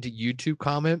getting into YouTube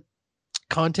content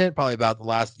probably about the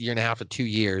last year and a half to 2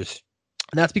 years.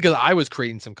 And that's because I was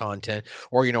creating some content,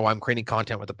 or, I'm creating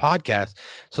content with the podcast.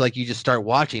 So like you just start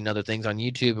watching other things on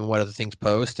YouTube and what other things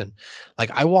post. And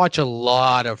like, I watch a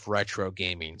lot of retro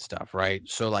gaming stuff. Right.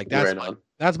 So like,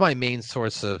 that's my main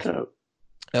source of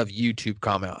YouTube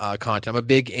content. I'm a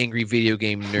big angry video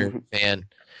game nerd fan.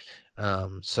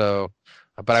 But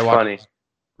I watch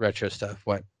retro stuff.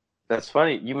 What? That's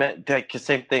funny. You meant like the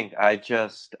same thing.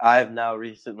 I've now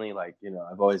recently,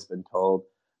 I've always been told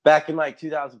back in like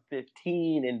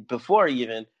 2015 and before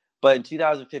even, but in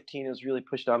 2015 it was really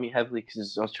pushed on me heavily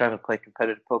because I was trying to play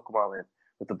competitive Pokemon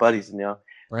with the buddies,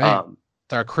 Right.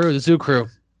 Our crew, the Zoo Crew.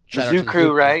 The Zoo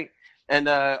Crew, right? And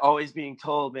always being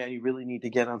told, man, you really need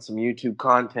to get on some YouTube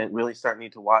content, really start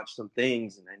need to watch some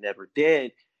things, and I never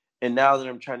did. And now that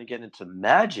I'm trying to get into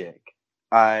Magic,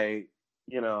 I,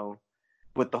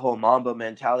 with the whole Mamba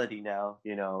mentality now,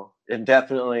 and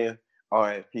definitely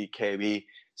RFP KB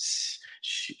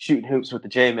shooting hoops with the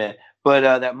J-Man. But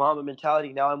that Mamba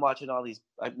mentality, now I'm listening to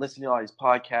all these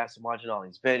podcasts, I'm watching all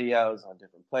these videos on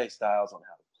different play styles, on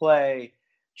how to play,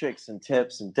 tricks and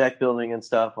tips and deck building and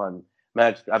stuff on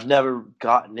Magic. I've never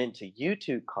gotten into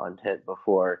YouTube content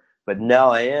before, but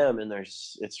now I am, and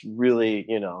it's really,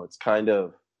 it's kind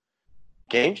of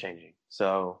game changing.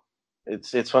 So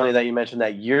it's funny that you mentioned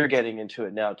that you're getting into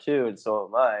it now too, and so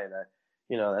am I. And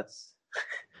that's.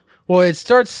 Well, it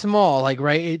starts small, like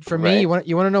for me. You want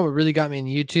to know what really got me in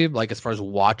YouTube, like as far as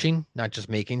watching, not just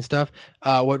making stuff.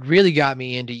 What really got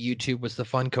me into YouTube was the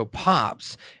Funko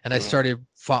Pops, and I started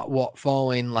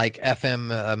following like FM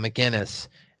McGinnis.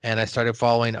 And I started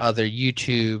following other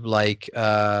YouTube like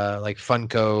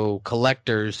Funko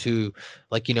collectors who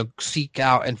seek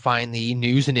out and find the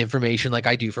news and information like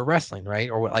I do for wrestling, right?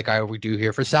 Or like we do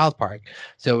here for South Park.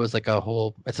 So it was like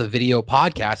it's a video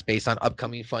podcast based on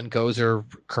upcoming Funkos or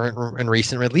current and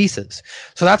recent releases.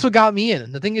 So that's what got me in.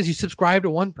 And the thing is, you subscribe to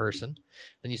one person,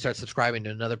 then you start subscribing to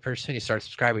another person, you start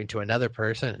subscribing to another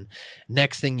person. And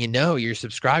next thing you know, you're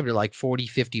subscribed to like 40,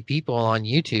 50 people on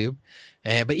YouTube.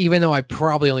 But even though I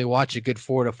probably only watch a good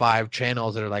 4 to 5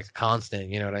 channels that are like constant,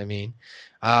 you know what I mean?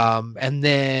 And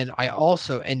then I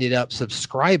also ended up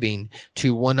subscribing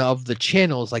to one of the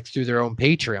channels like through their own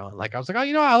Patreon. Like I was like,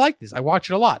 oh, I like this. I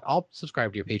watch it a lot. I'll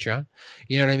subscribe to your Patreon.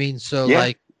 You know what I mean? So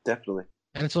yeah, definitely.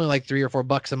 And it's only like $3 or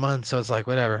 $4 a month, so it's like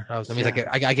whatever. I mean,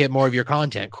 I get more of your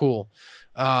content. Cool.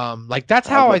 Like that's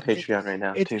how I'm on Patreon right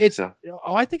now too. So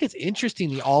I think it's interesting,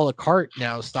 the a la carte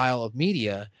now style of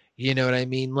media. You know what I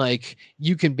mean? Like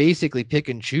you can basically pick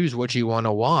and choose what you want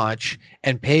to watch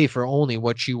and pay for only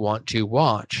what you want to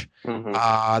watch.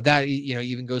 That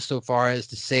even goes so far as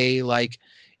to say, like,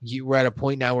 we're at a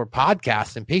point now where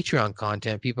podcasts and Patreon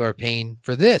content, people are paying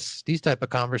for these type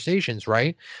of conversations,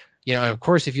 right? And of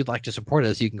course, if you'd like to support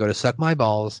us, you can go to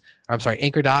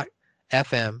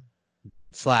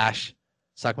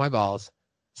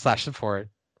anchor.fm/suckmyballs/support,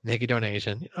 make a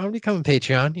donation, become a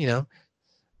Patreon. You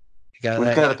got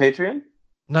we've got a Patreon?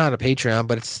 Not a Patreon,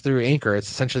 but it's through Anchor. It's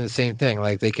essentially the same thing.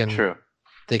 Like they can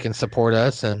support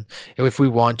us, and if we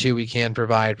want to, we can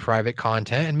provide private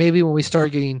content. And maybe when we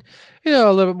start getting, a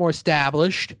little bit more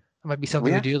established, it might be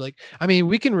something we do. Like, I mean,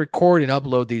 we can record and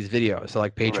upload these videos, so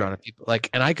like Patreon, and people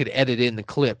and I could edit in the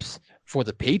clips for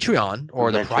the Patreon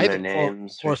or the private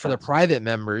or for the private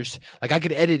members. Like I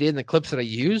could edit in the clips that I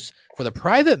use for the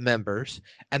private members,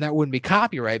 and that wouldn't be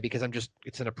copyright because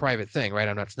it's in a private thing, right?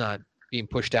 It's not being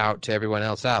pushed out to everyone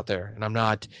else out there, and I'm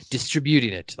not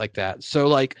distributing it like that. So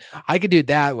like I could do it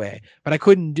that way, but I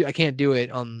can't do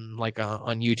it on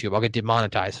on YouTube. I'll get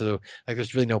demonetized. So like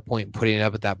there's really no point in putting it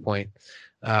up at that point.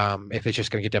 If it's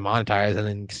just going to get demonetized and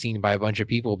then seen by a bunch of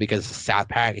people because South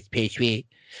Park is pay sweet.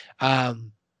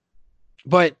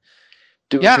 But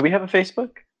do we have a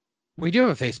Facebook? We do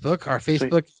have a Facebook. Our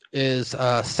Facebook is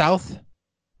South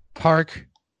Park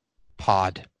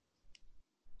Pod.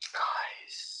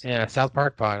 Yeah, South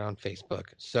Park Pod on Facebook.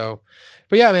 So,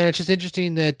 but yeah, man, it's just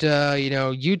interesting that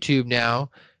YouTube now,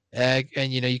 and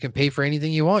you can pay for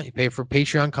anything you want. You pay for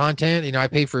Patreon content. I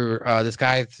pay for this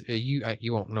guy.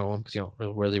 You won't know him because you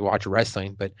don't really watch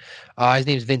wrestling, but his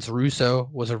name's Vince Russo.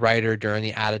 Was a writer during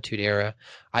the Attitude Era.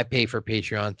 I pay for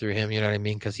Patreon through him. You know what I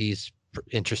mean? Because he's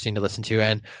interesting to listen to,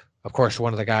 and of course,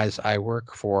 one of the guys I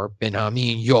work for, Ben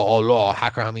Hameen,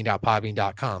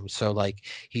 hackerhameen.podbean.com. So, like,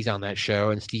 he's on that show,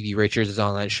 and Stevie Richards is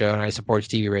on that show, and I support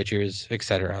Stevie Richards, et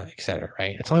cetera,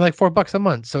 right? It's only like $4 a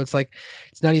month. So it's like,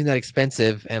 it's not even that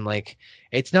expensive. And like,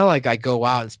 it's not like I go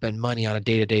out and spend money on a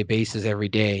day-to-day basis every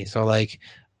day. So like,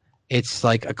 it's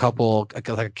like a couple, like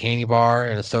a candy bar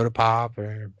and a soda pop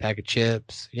or a bag of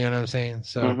chips. You know what I'm saying?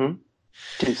 So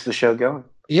keeps the show going.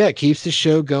 Yeah, it keeps the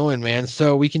show going, man.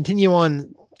 So we continue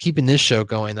on keeping this show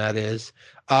going, that is.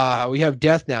 We have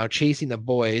Death now chasing the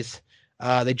boys.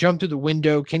 They jump through the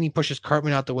window. Kenny pushes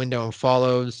Cartman out the window and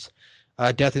follows.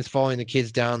 Death is following the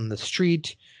kids down the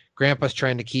street. Grandpa's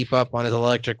trying to keep up on his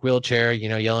electric wheelchair,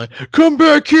 yelling, "Come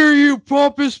back here, you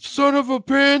pompous son of a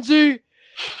pansy!"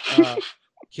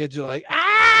 Kids are like,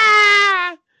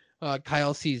 "Ah!"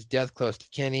 Kyle sees Death close to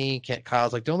Kenny.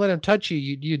 Kyle's like, "Don't let him touch you.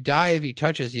 You die if he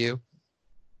touches you."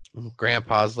 And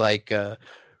Grandpa's like,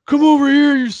 "Come over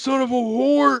here, you son of a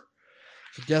whore."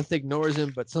 So Death ignores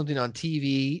him, but something on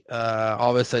TV,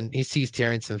 all of a sudden he sees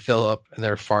Terrence and Phillip, and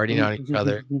they're farting on each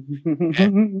other.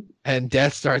 and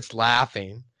Death starts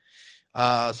laughing.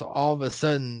 So all of a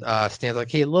sudden, Stan's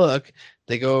like, "Hey, look."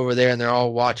 They go over there, and they're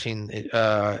all watching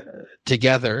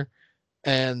together.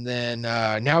 And then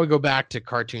now we go back to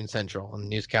Cartoon Central, and the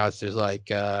newscaster's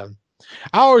like,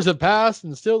 "Hours have passed,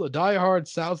 and still the diehard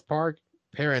South Park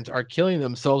parents are killing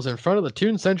themselves in front of the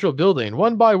Toon Central building,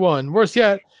 one by one. Worse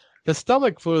yet, the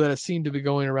stomach flu that has seemed to be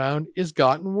going around is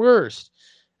gotten worse."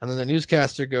 And then the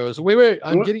newscaster goes, "Wait,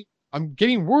 I'm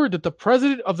getting word that the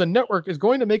president of the network is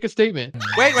going to make a statement."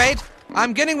 Wait,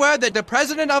 I'm getting word that the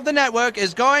president of the network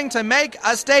is going to make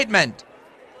a statement.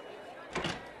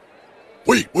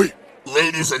 Wait,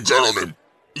 ladies and gentlemen,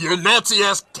 your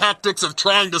Nazi-esque tactics of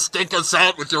trying to stink us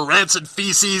out with your rancid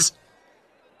feces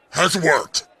has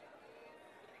worked.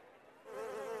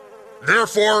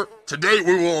 Therefore, today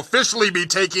we will officially be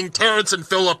taking Terrence and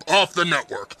Phillip off the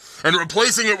network and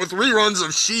replacing it with reruns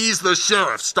of She's the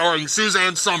Sheriff starring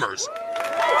Suzanne Summers.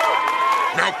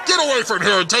 Now get away from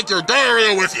here and take your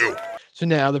diarrhea with you. So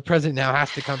now the president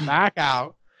has to come back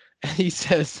out, and he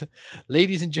says,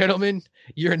 "Ladies and gentlemen,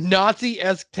 your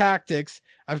Nazi-esque tactics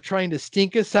of trying to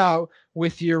stink us out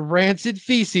with your rancid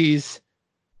feces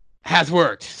has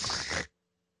worked."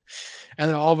 And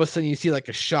then all of a sudden you see like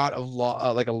a shot of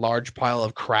like a large pile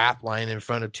of crap lying in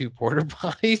front of two porta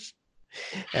potties.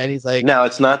 And he's like, "No,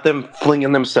 it's not them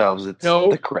flinging themselves. It's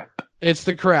the crap. It's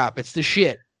the crap. It's the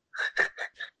shit."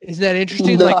 Isn't that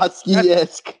interesting?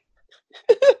 Nazi-esque.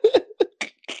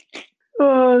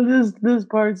 Oh, this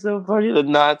part's so funny. The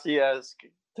Nazi-esque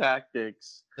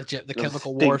tactics. The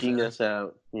chemical warfare. Stinking us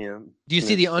out. Yeah. Do you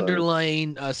see the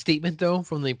underlying statement though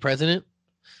from the president?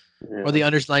 Yeah. Or the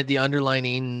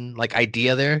underlining like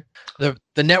idea there?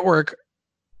 The network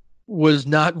was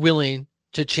not willing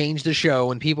to change the show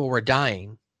when people were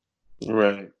dying.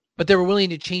 Right. But they were willing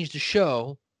to change the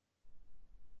show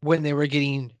when they were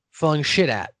getting flung shit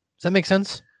at. Does that make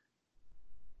sense?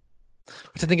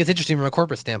 Which I think is interesting from a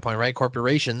corporate standpoint, right?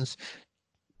 Corporations,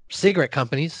 cigarette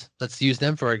companies, let's use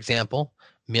them for example.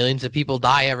 Millions of people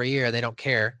die every year. They don't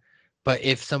care. But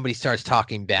if somebody starts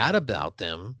talking bad about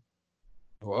them,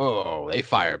 whoa, they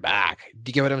fire back. Do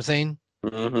you get what I'm saying?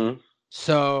 Mm-hmm.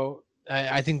 So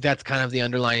I think that's kind of the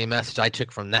underlying message I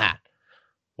took from that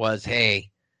was,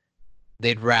 hey,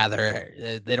 they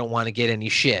don't want to get any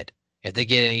shit. If they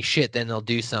get any shit, then they'll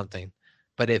do something.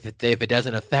 But if it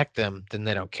doesn't affect them, then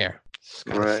they don't care. It's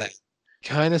kind of sad.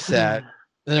 Kind of sad.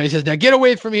 And then he says, now get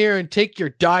away from here and take your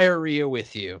diarrhea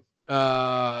with you.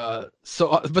 But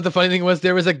the funny thing was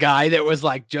there was a guy that was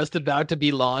like just about to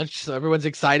be launched. So everyone's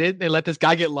excited. They let this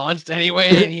guy get launched anyway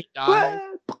and he died.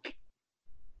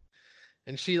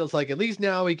 And Sheila's like, at least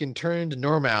now we can turn to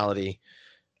normality.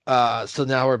 So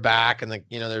now we're back and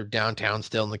they're downtown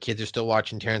still and the kids are still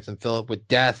watching Terrence and Philip with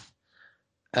Death.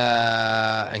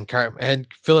 And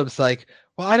Philip's like,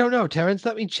 well, I don't know, Terrence,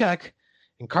 let me check.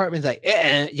 And Cartman's like,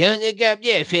 you don't look up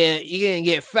yet, Philip. You're going to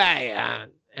get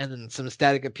fired. And then some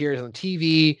static appears on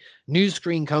TV. News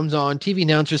screen comes on. TV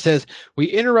announcer says, we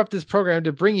interrupt this program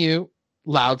to bring you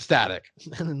loud static.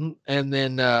 And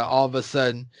then all of a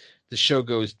sudden, the show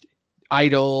goes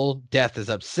idle. Death is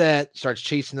upset, starts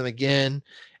chasing them again.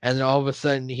 And then all of a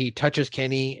sudden, he touches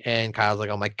Kenny. And Kyle's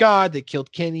like, oh, my God, they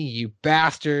killed Kenny, you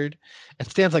bastard. And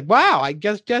Stan's like, wow, I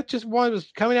guess Death just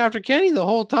was coming after Kenny the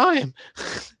whole time.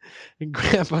 And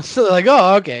Grandpa's still like,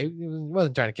 oh, okay. He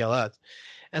wasn't trying to kill us.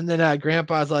 And then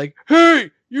Grandpa's like, hey,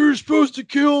 you were supposed to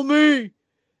kill me.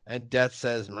 And Death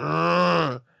says,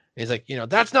 he's like,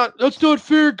 that's not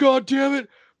fair, goddammit.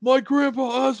 My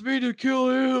grandpa asked me to kill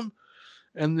him.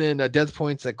 And then Death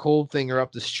points a cold finger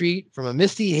up the street. From a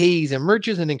misty haze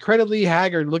emerges an incredibly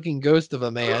haggard-looking ghost of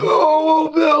a man. Oh,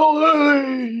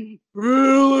 Billy!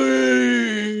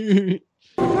 Billy!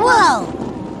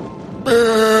 Whoa!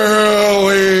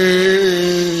 Billy!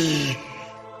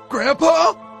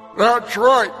 Grandpa? That's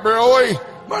right, Billy.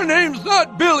 My name's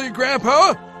not Billy,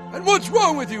 Grandpa. And what's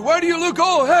wrong with you? Why do you look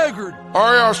all haggard?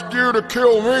 I asked you to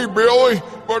kill me, Billy,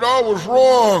 but I was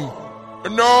wrong.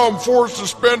 And now I'm forced to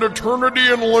spend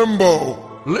eternity in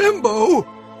limbo. Limbo?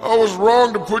 I was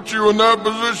wrong to put you in that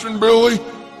position, Billy.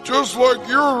 Just like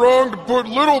you're wrong to put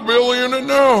little Billy in it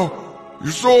now.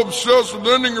 You're so obsessed with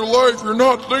ending your life, you're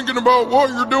not thinking about what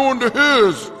you're doing to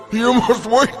his. You must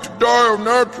wait to die of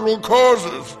natural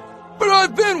causes. But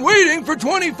I've been waiting for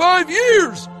 25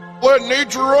 years. Let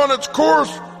nature run its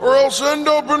course, or else end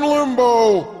up in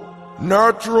limbo.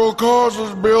 Natural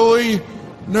causes, Billy.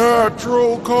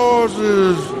 Natural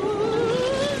causes.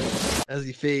 As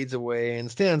he fades away,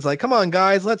 and Stan's like, come on,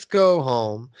 guys, let's go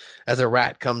home. As a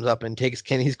rat comes up and takes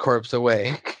Kenny's corpse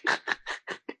away.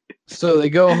 So they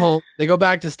go home. They go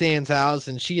back to Stan's house,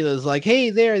 and Sheila's like, hey,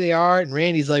 there they are. And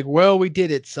Randy's like, well, we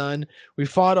did it, son. We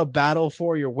fought a battle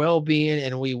for your well-being,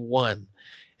 and we won.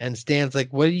 And Stan's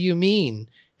like, what do you mean?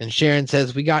 And Sharon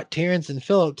says, we got Terrence and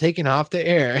Philip taken off the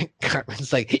air. And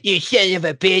Cartman's like, you son of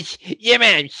a bitch. Yeah,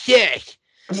 man, shit.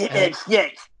 Yes.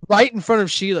 Right in front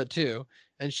of Sheila, too.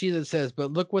 And Sheila says,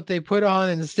 but look what they put on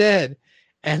instead.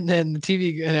 And then the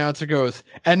TV announcer goes,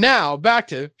 and now back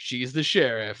to She's the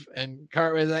Sheriff. And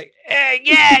Cartman's like,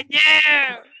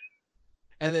 yeah.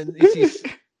 And then you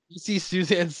see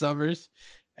Suzanne Summers,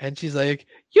 and she's like,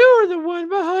 you're the one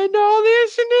behind all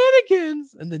these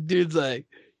shenanigans. And the dude's like,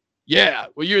 yeah,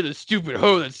 well, you're the stupid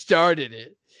hoe that started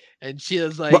it. And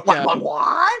Sheila's like,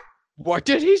 what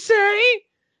did he say?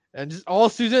 And just all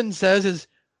Susan says is,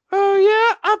 oh,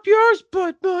 yeah, up yours,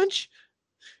 butt bunch.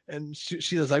 And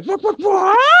Sheila's like,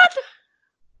 what?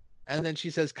 And then she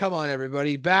says, come on,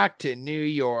 everybody, back to New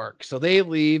York. So they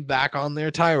leave back on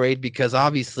their tirade because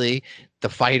obviously the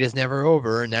fight is never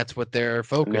over, and that's what their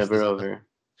focus is. Never over.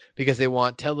 Because they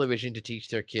want television to teach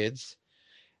their kids.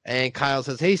 And Kyle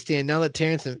says, hey, Stan, now that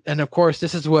Terrence... And of course,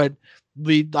 this is what...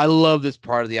 I love this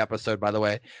part of the episode, by the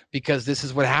way, because this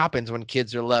is what happens when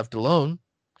kids are left alone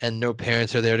and no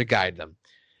parents are there to guide them.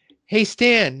 Hey,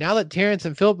 Stan, now that Terrence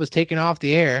and Philip was taken off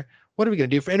the air, what are we going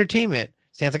to do for entertainment?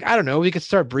 Stan's like, I don't know. We could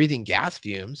start breathing gas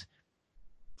fumes.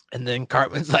 And then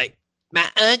Cartman's like, my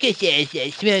uncle says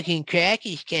that smoking crack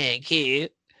is kind of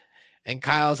cute. And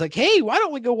Kyle's like, hey, why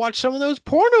don't we go watch some of those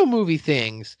porno movie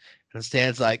things? And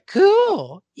Stan's like,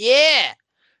 cool. Yeah.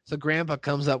 So Grandpa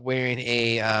comes up wearing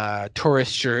a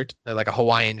tourist shirt, like a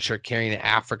Hawaiian shirt, carrying an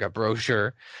Africa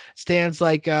brochure. Stan's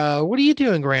like, what are you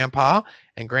doing, Grandpa?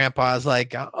 And Grandpa's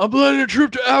like, I'm planning a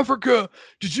trip to Africa.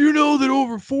 Did you know that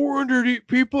over 400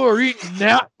 people are eaten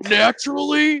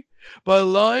naturally by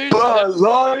lions? By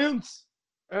lions?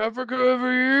 Africa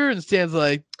every year? And Stan's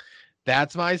like,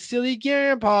 that's my silly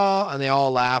grandpa. And they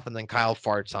all laugh, and then Kyle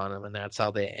farts on him, and that's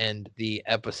how they end the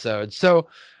episode. So,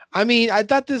 I mean, I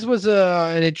thought this was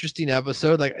an interesting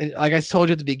episode. Like I told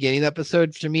you at the beginning of the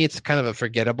episode, to me, it's kind of a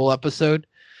forgettable episode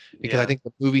because I think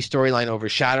the movie storyline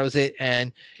overshadows it.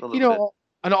 And, you know,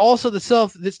 and also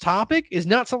this topic is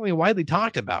not something widely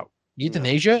talked about.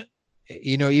 Euthanasia,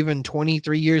 you know, even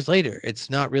 23 years later, it's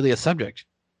not really a subject.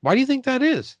 Why do you think that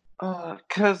is?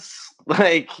 Because,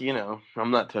 like, you know, I'm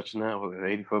not touching that with an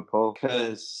 80-foot pole.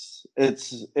 Because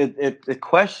it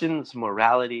questions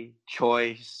morality,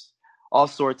 choice, all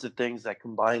sorts of things that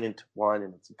combine into one,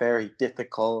 and it's a very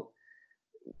difficult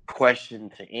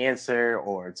question to answer,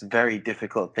 or it's a very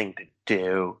difficult thing to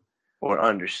do or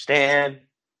understand.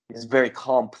 It's very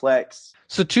complex.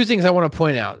 So 2 things I want to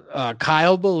point out.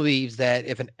 Kyle believes that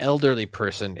if an elderly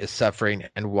person is suffering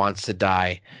and wants to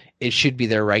die, it should be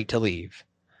their right to leave.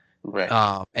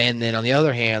 Right. And then on the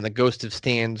other hand, the ghost of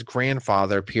Stan's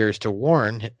grandfather appears to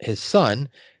warn his son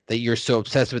that you're so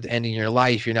obsessed with ending your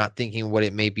life, you're not thinking what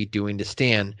it may be doing to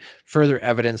Stan, further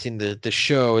evidencing that the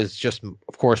show is just,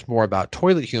 of course, more about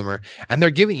toilet humor. And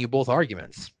they're giving you both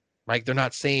arguments, right? They're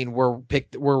not saying we're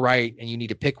right and you need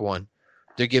to pick one.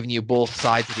 They're giving you both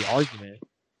sides of the argument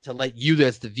to let you,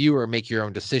 as the viewer, make your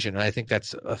own decision. And I think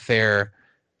that's a fair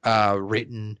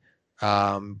written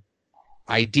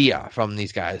idea from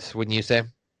these guys, wouldn't you say?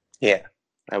 Yeah,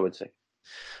 I would say.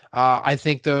 I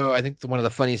think one of the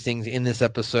funniest things in this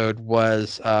episode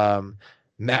was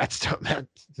Matt Stone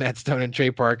and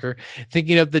Trey Parker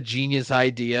thinking of the genius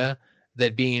idea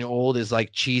that being old is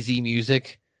like cheesy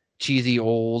music, cheesy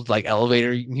old like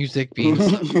elevator music being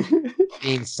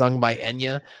sung by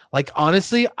Enya. Like,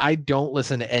 honestly, I don't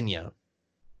listen to Enya.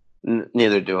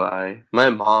 Neither do I. My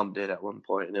mom did at one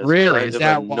point. And it was really? Is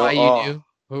that why you knew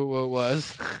who it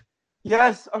was?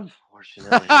 Yes,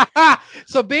 unfortunately.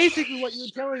 So basically what you're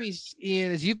telling me,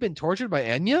 Ian, is you've been tortured by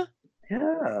Enya?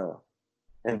 Yeah.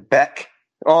 And Beck.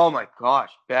 Oh my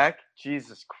gosh, Beck.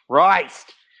 Jesus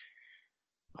Christ.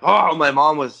 Oh, my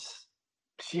mom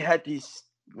she had these,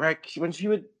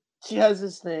 she has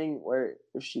this thing where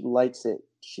if she likes it,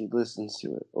 she listens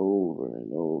to it over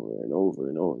and over and over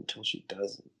and over until she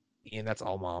doesn't. Ian, that's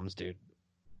all moms, dude.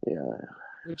 Yeah.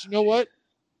 But you know what?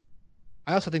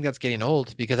 I also think that's getting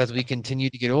old, because as we continue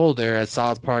to get older, as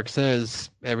South Park says,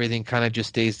 everything kind of just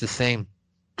stays the same.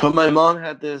 But my mom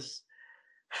had this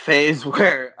phase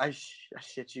where, I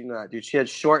shit you not, dude, she had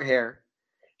short hair.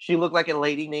 She looked like a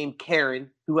lady named Karen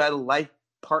who had a life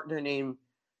partner named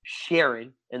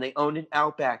Sharon, and they owned an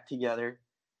Outback together,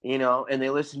 you know, and they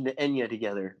listened to Enya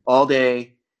together all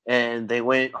day, and they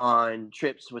went on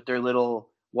trips with their little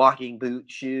walking boot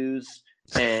shoes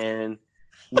and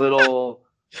little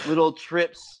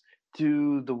trips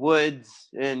to the woods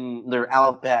in their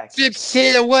Outback. Trips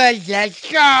to the woods, let's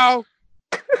go!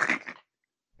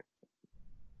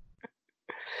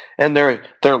 And their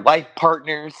life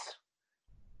partners.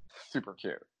 Super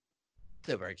cute.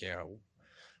 Super cute.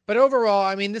 But overall,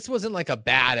 I mean, this wasn't like a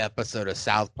bad episode of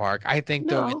South Park. I think,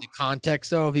 though, in the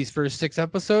context, though, of these first 6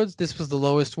 episodes, this was the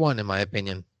lowest one, in my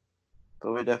opinion.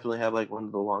 But we definitely have like one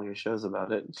of the longest shows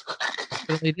about it.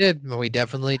 We did. We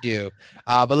definitely do.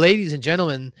 But ladies and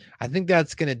gentlemen, I think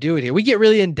that's going to do it here. We get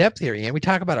really in depth here, and we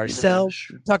talk about ourselves,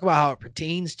 talk about how it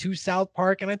pertains to South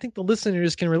Park, and I think the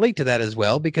listeners can relate to that as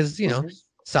well, because, you know,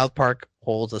 South Park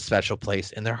holds a special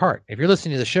place in their heart. If you're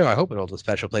listening to the show, I hope it holds a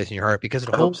special place in your heart, because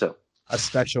it holds a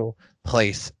special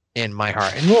place in my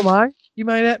heart. And who am I? You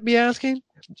might be asking?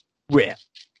 Well,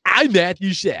 I'm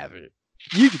Matthew Shaver.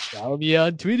 You can follow me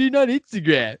on Twitter and on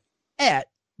Instagram at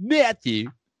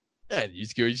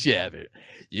Matthew_Shaver.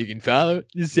 You can follow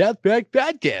the South Park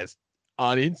Podcast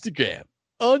on Instagram,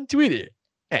 on Twitter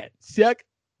at Suck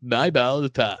My Balls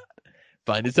Pod.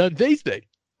 Find us on Facebook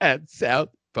at South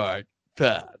Park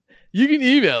Pod. You can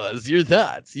email us your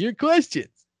thoughts, your questions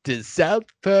to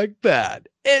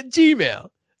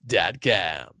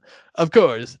southparkpod@gmail.com. Of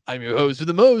course, I'm your host with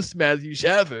the most, Matthew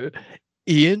Shaver.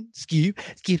 Ian, Skip,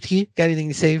 got anything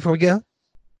to say before we go?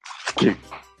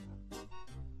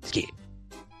 Skip.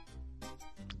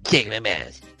 Take my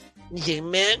mask.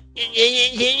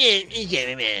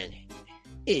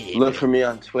 Look for me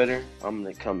on Twitter. I'm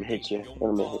gonna come hit you.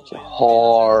 I'm gonna hit you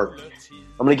hard.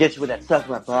 I'm gonna get you with that stuff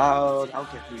in my mouth. I don't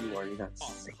care who you are. You're not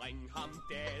sick.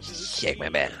 Shake my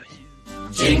mask.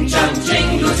 Ching-chang,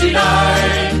 ching-lutilej.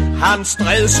 Han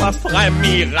stred sig frem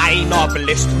i regn og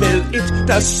blæst med et,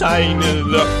 der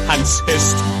sejnede hans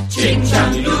hest.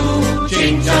 Ching-chang-lu,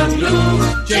 ching-chang-lu,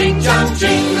 ching-chang,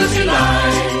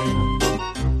 ching-lutilej.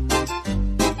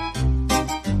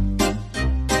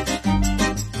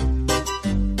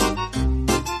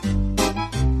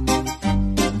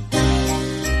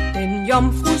 Den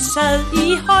jomfru sad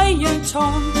i høje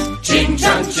tårn.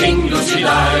 Ching-chang,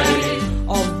 ching-lutilej.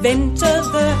 Og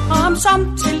ventede ham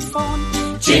som til forn.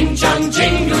 Ching-chang,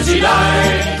 ching-lutilej.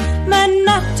 Men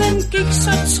natten gik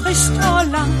så trist og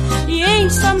lang, i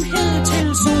ensomhed til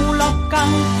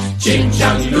solopgang.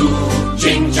 Ching-chang-lu,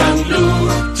 ching-chang-lu,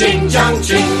 ching-chang,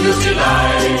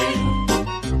 ching-lutilej.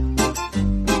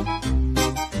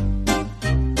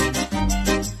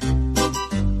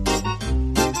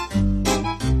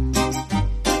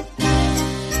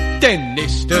 Den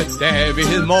næste dag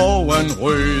ved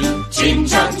morgenrød.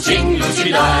 Ching-chang,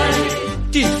 ching-lutilej.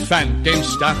 De fandt den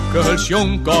stakkels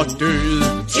junker død.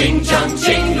 Ching-chang,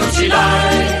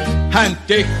 ching-lutilej. Han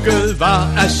dækket var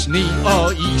af sne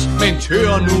og is, men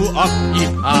tør nu op i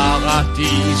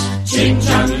paradis.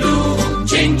 Ching-chang-lu,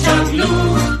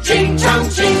 ching-chang-lu, ching-chang,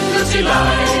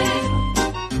 ching-lutilej.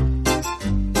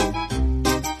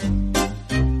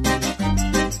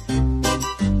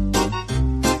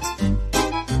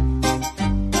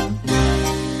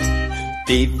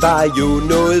 Det var jo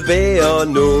noget værd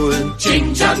noget.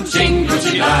 Ching-chang,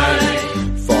 ching-lutilej.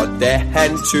 For da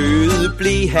han tøede,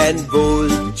 blev han våd.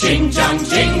 Ching-chang,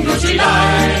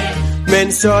 ching-lutilej.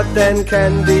 Men sådan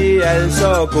kan det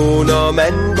altså gå, når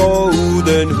man går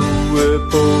uden hue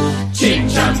på.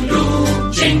 Ching-chang-lu,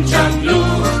 ching-chang-lu,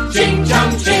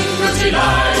 ching-chang,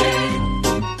 ching-lutilej.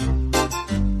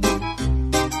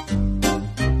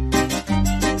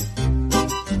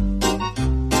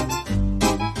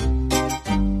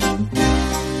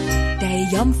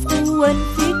 Jomfruen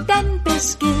fik den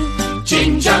besked.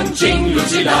 Ching-chang,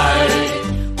 ching-lutilej.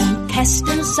 Hun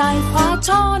kastede sig fra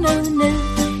tårnet ned.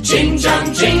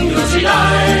 Ching-chang,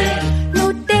 ching-lutilej. Nu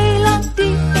deler de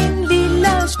en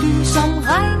lille sky, som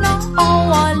regner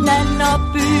over land og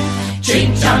by.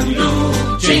 Ching-chang-lu,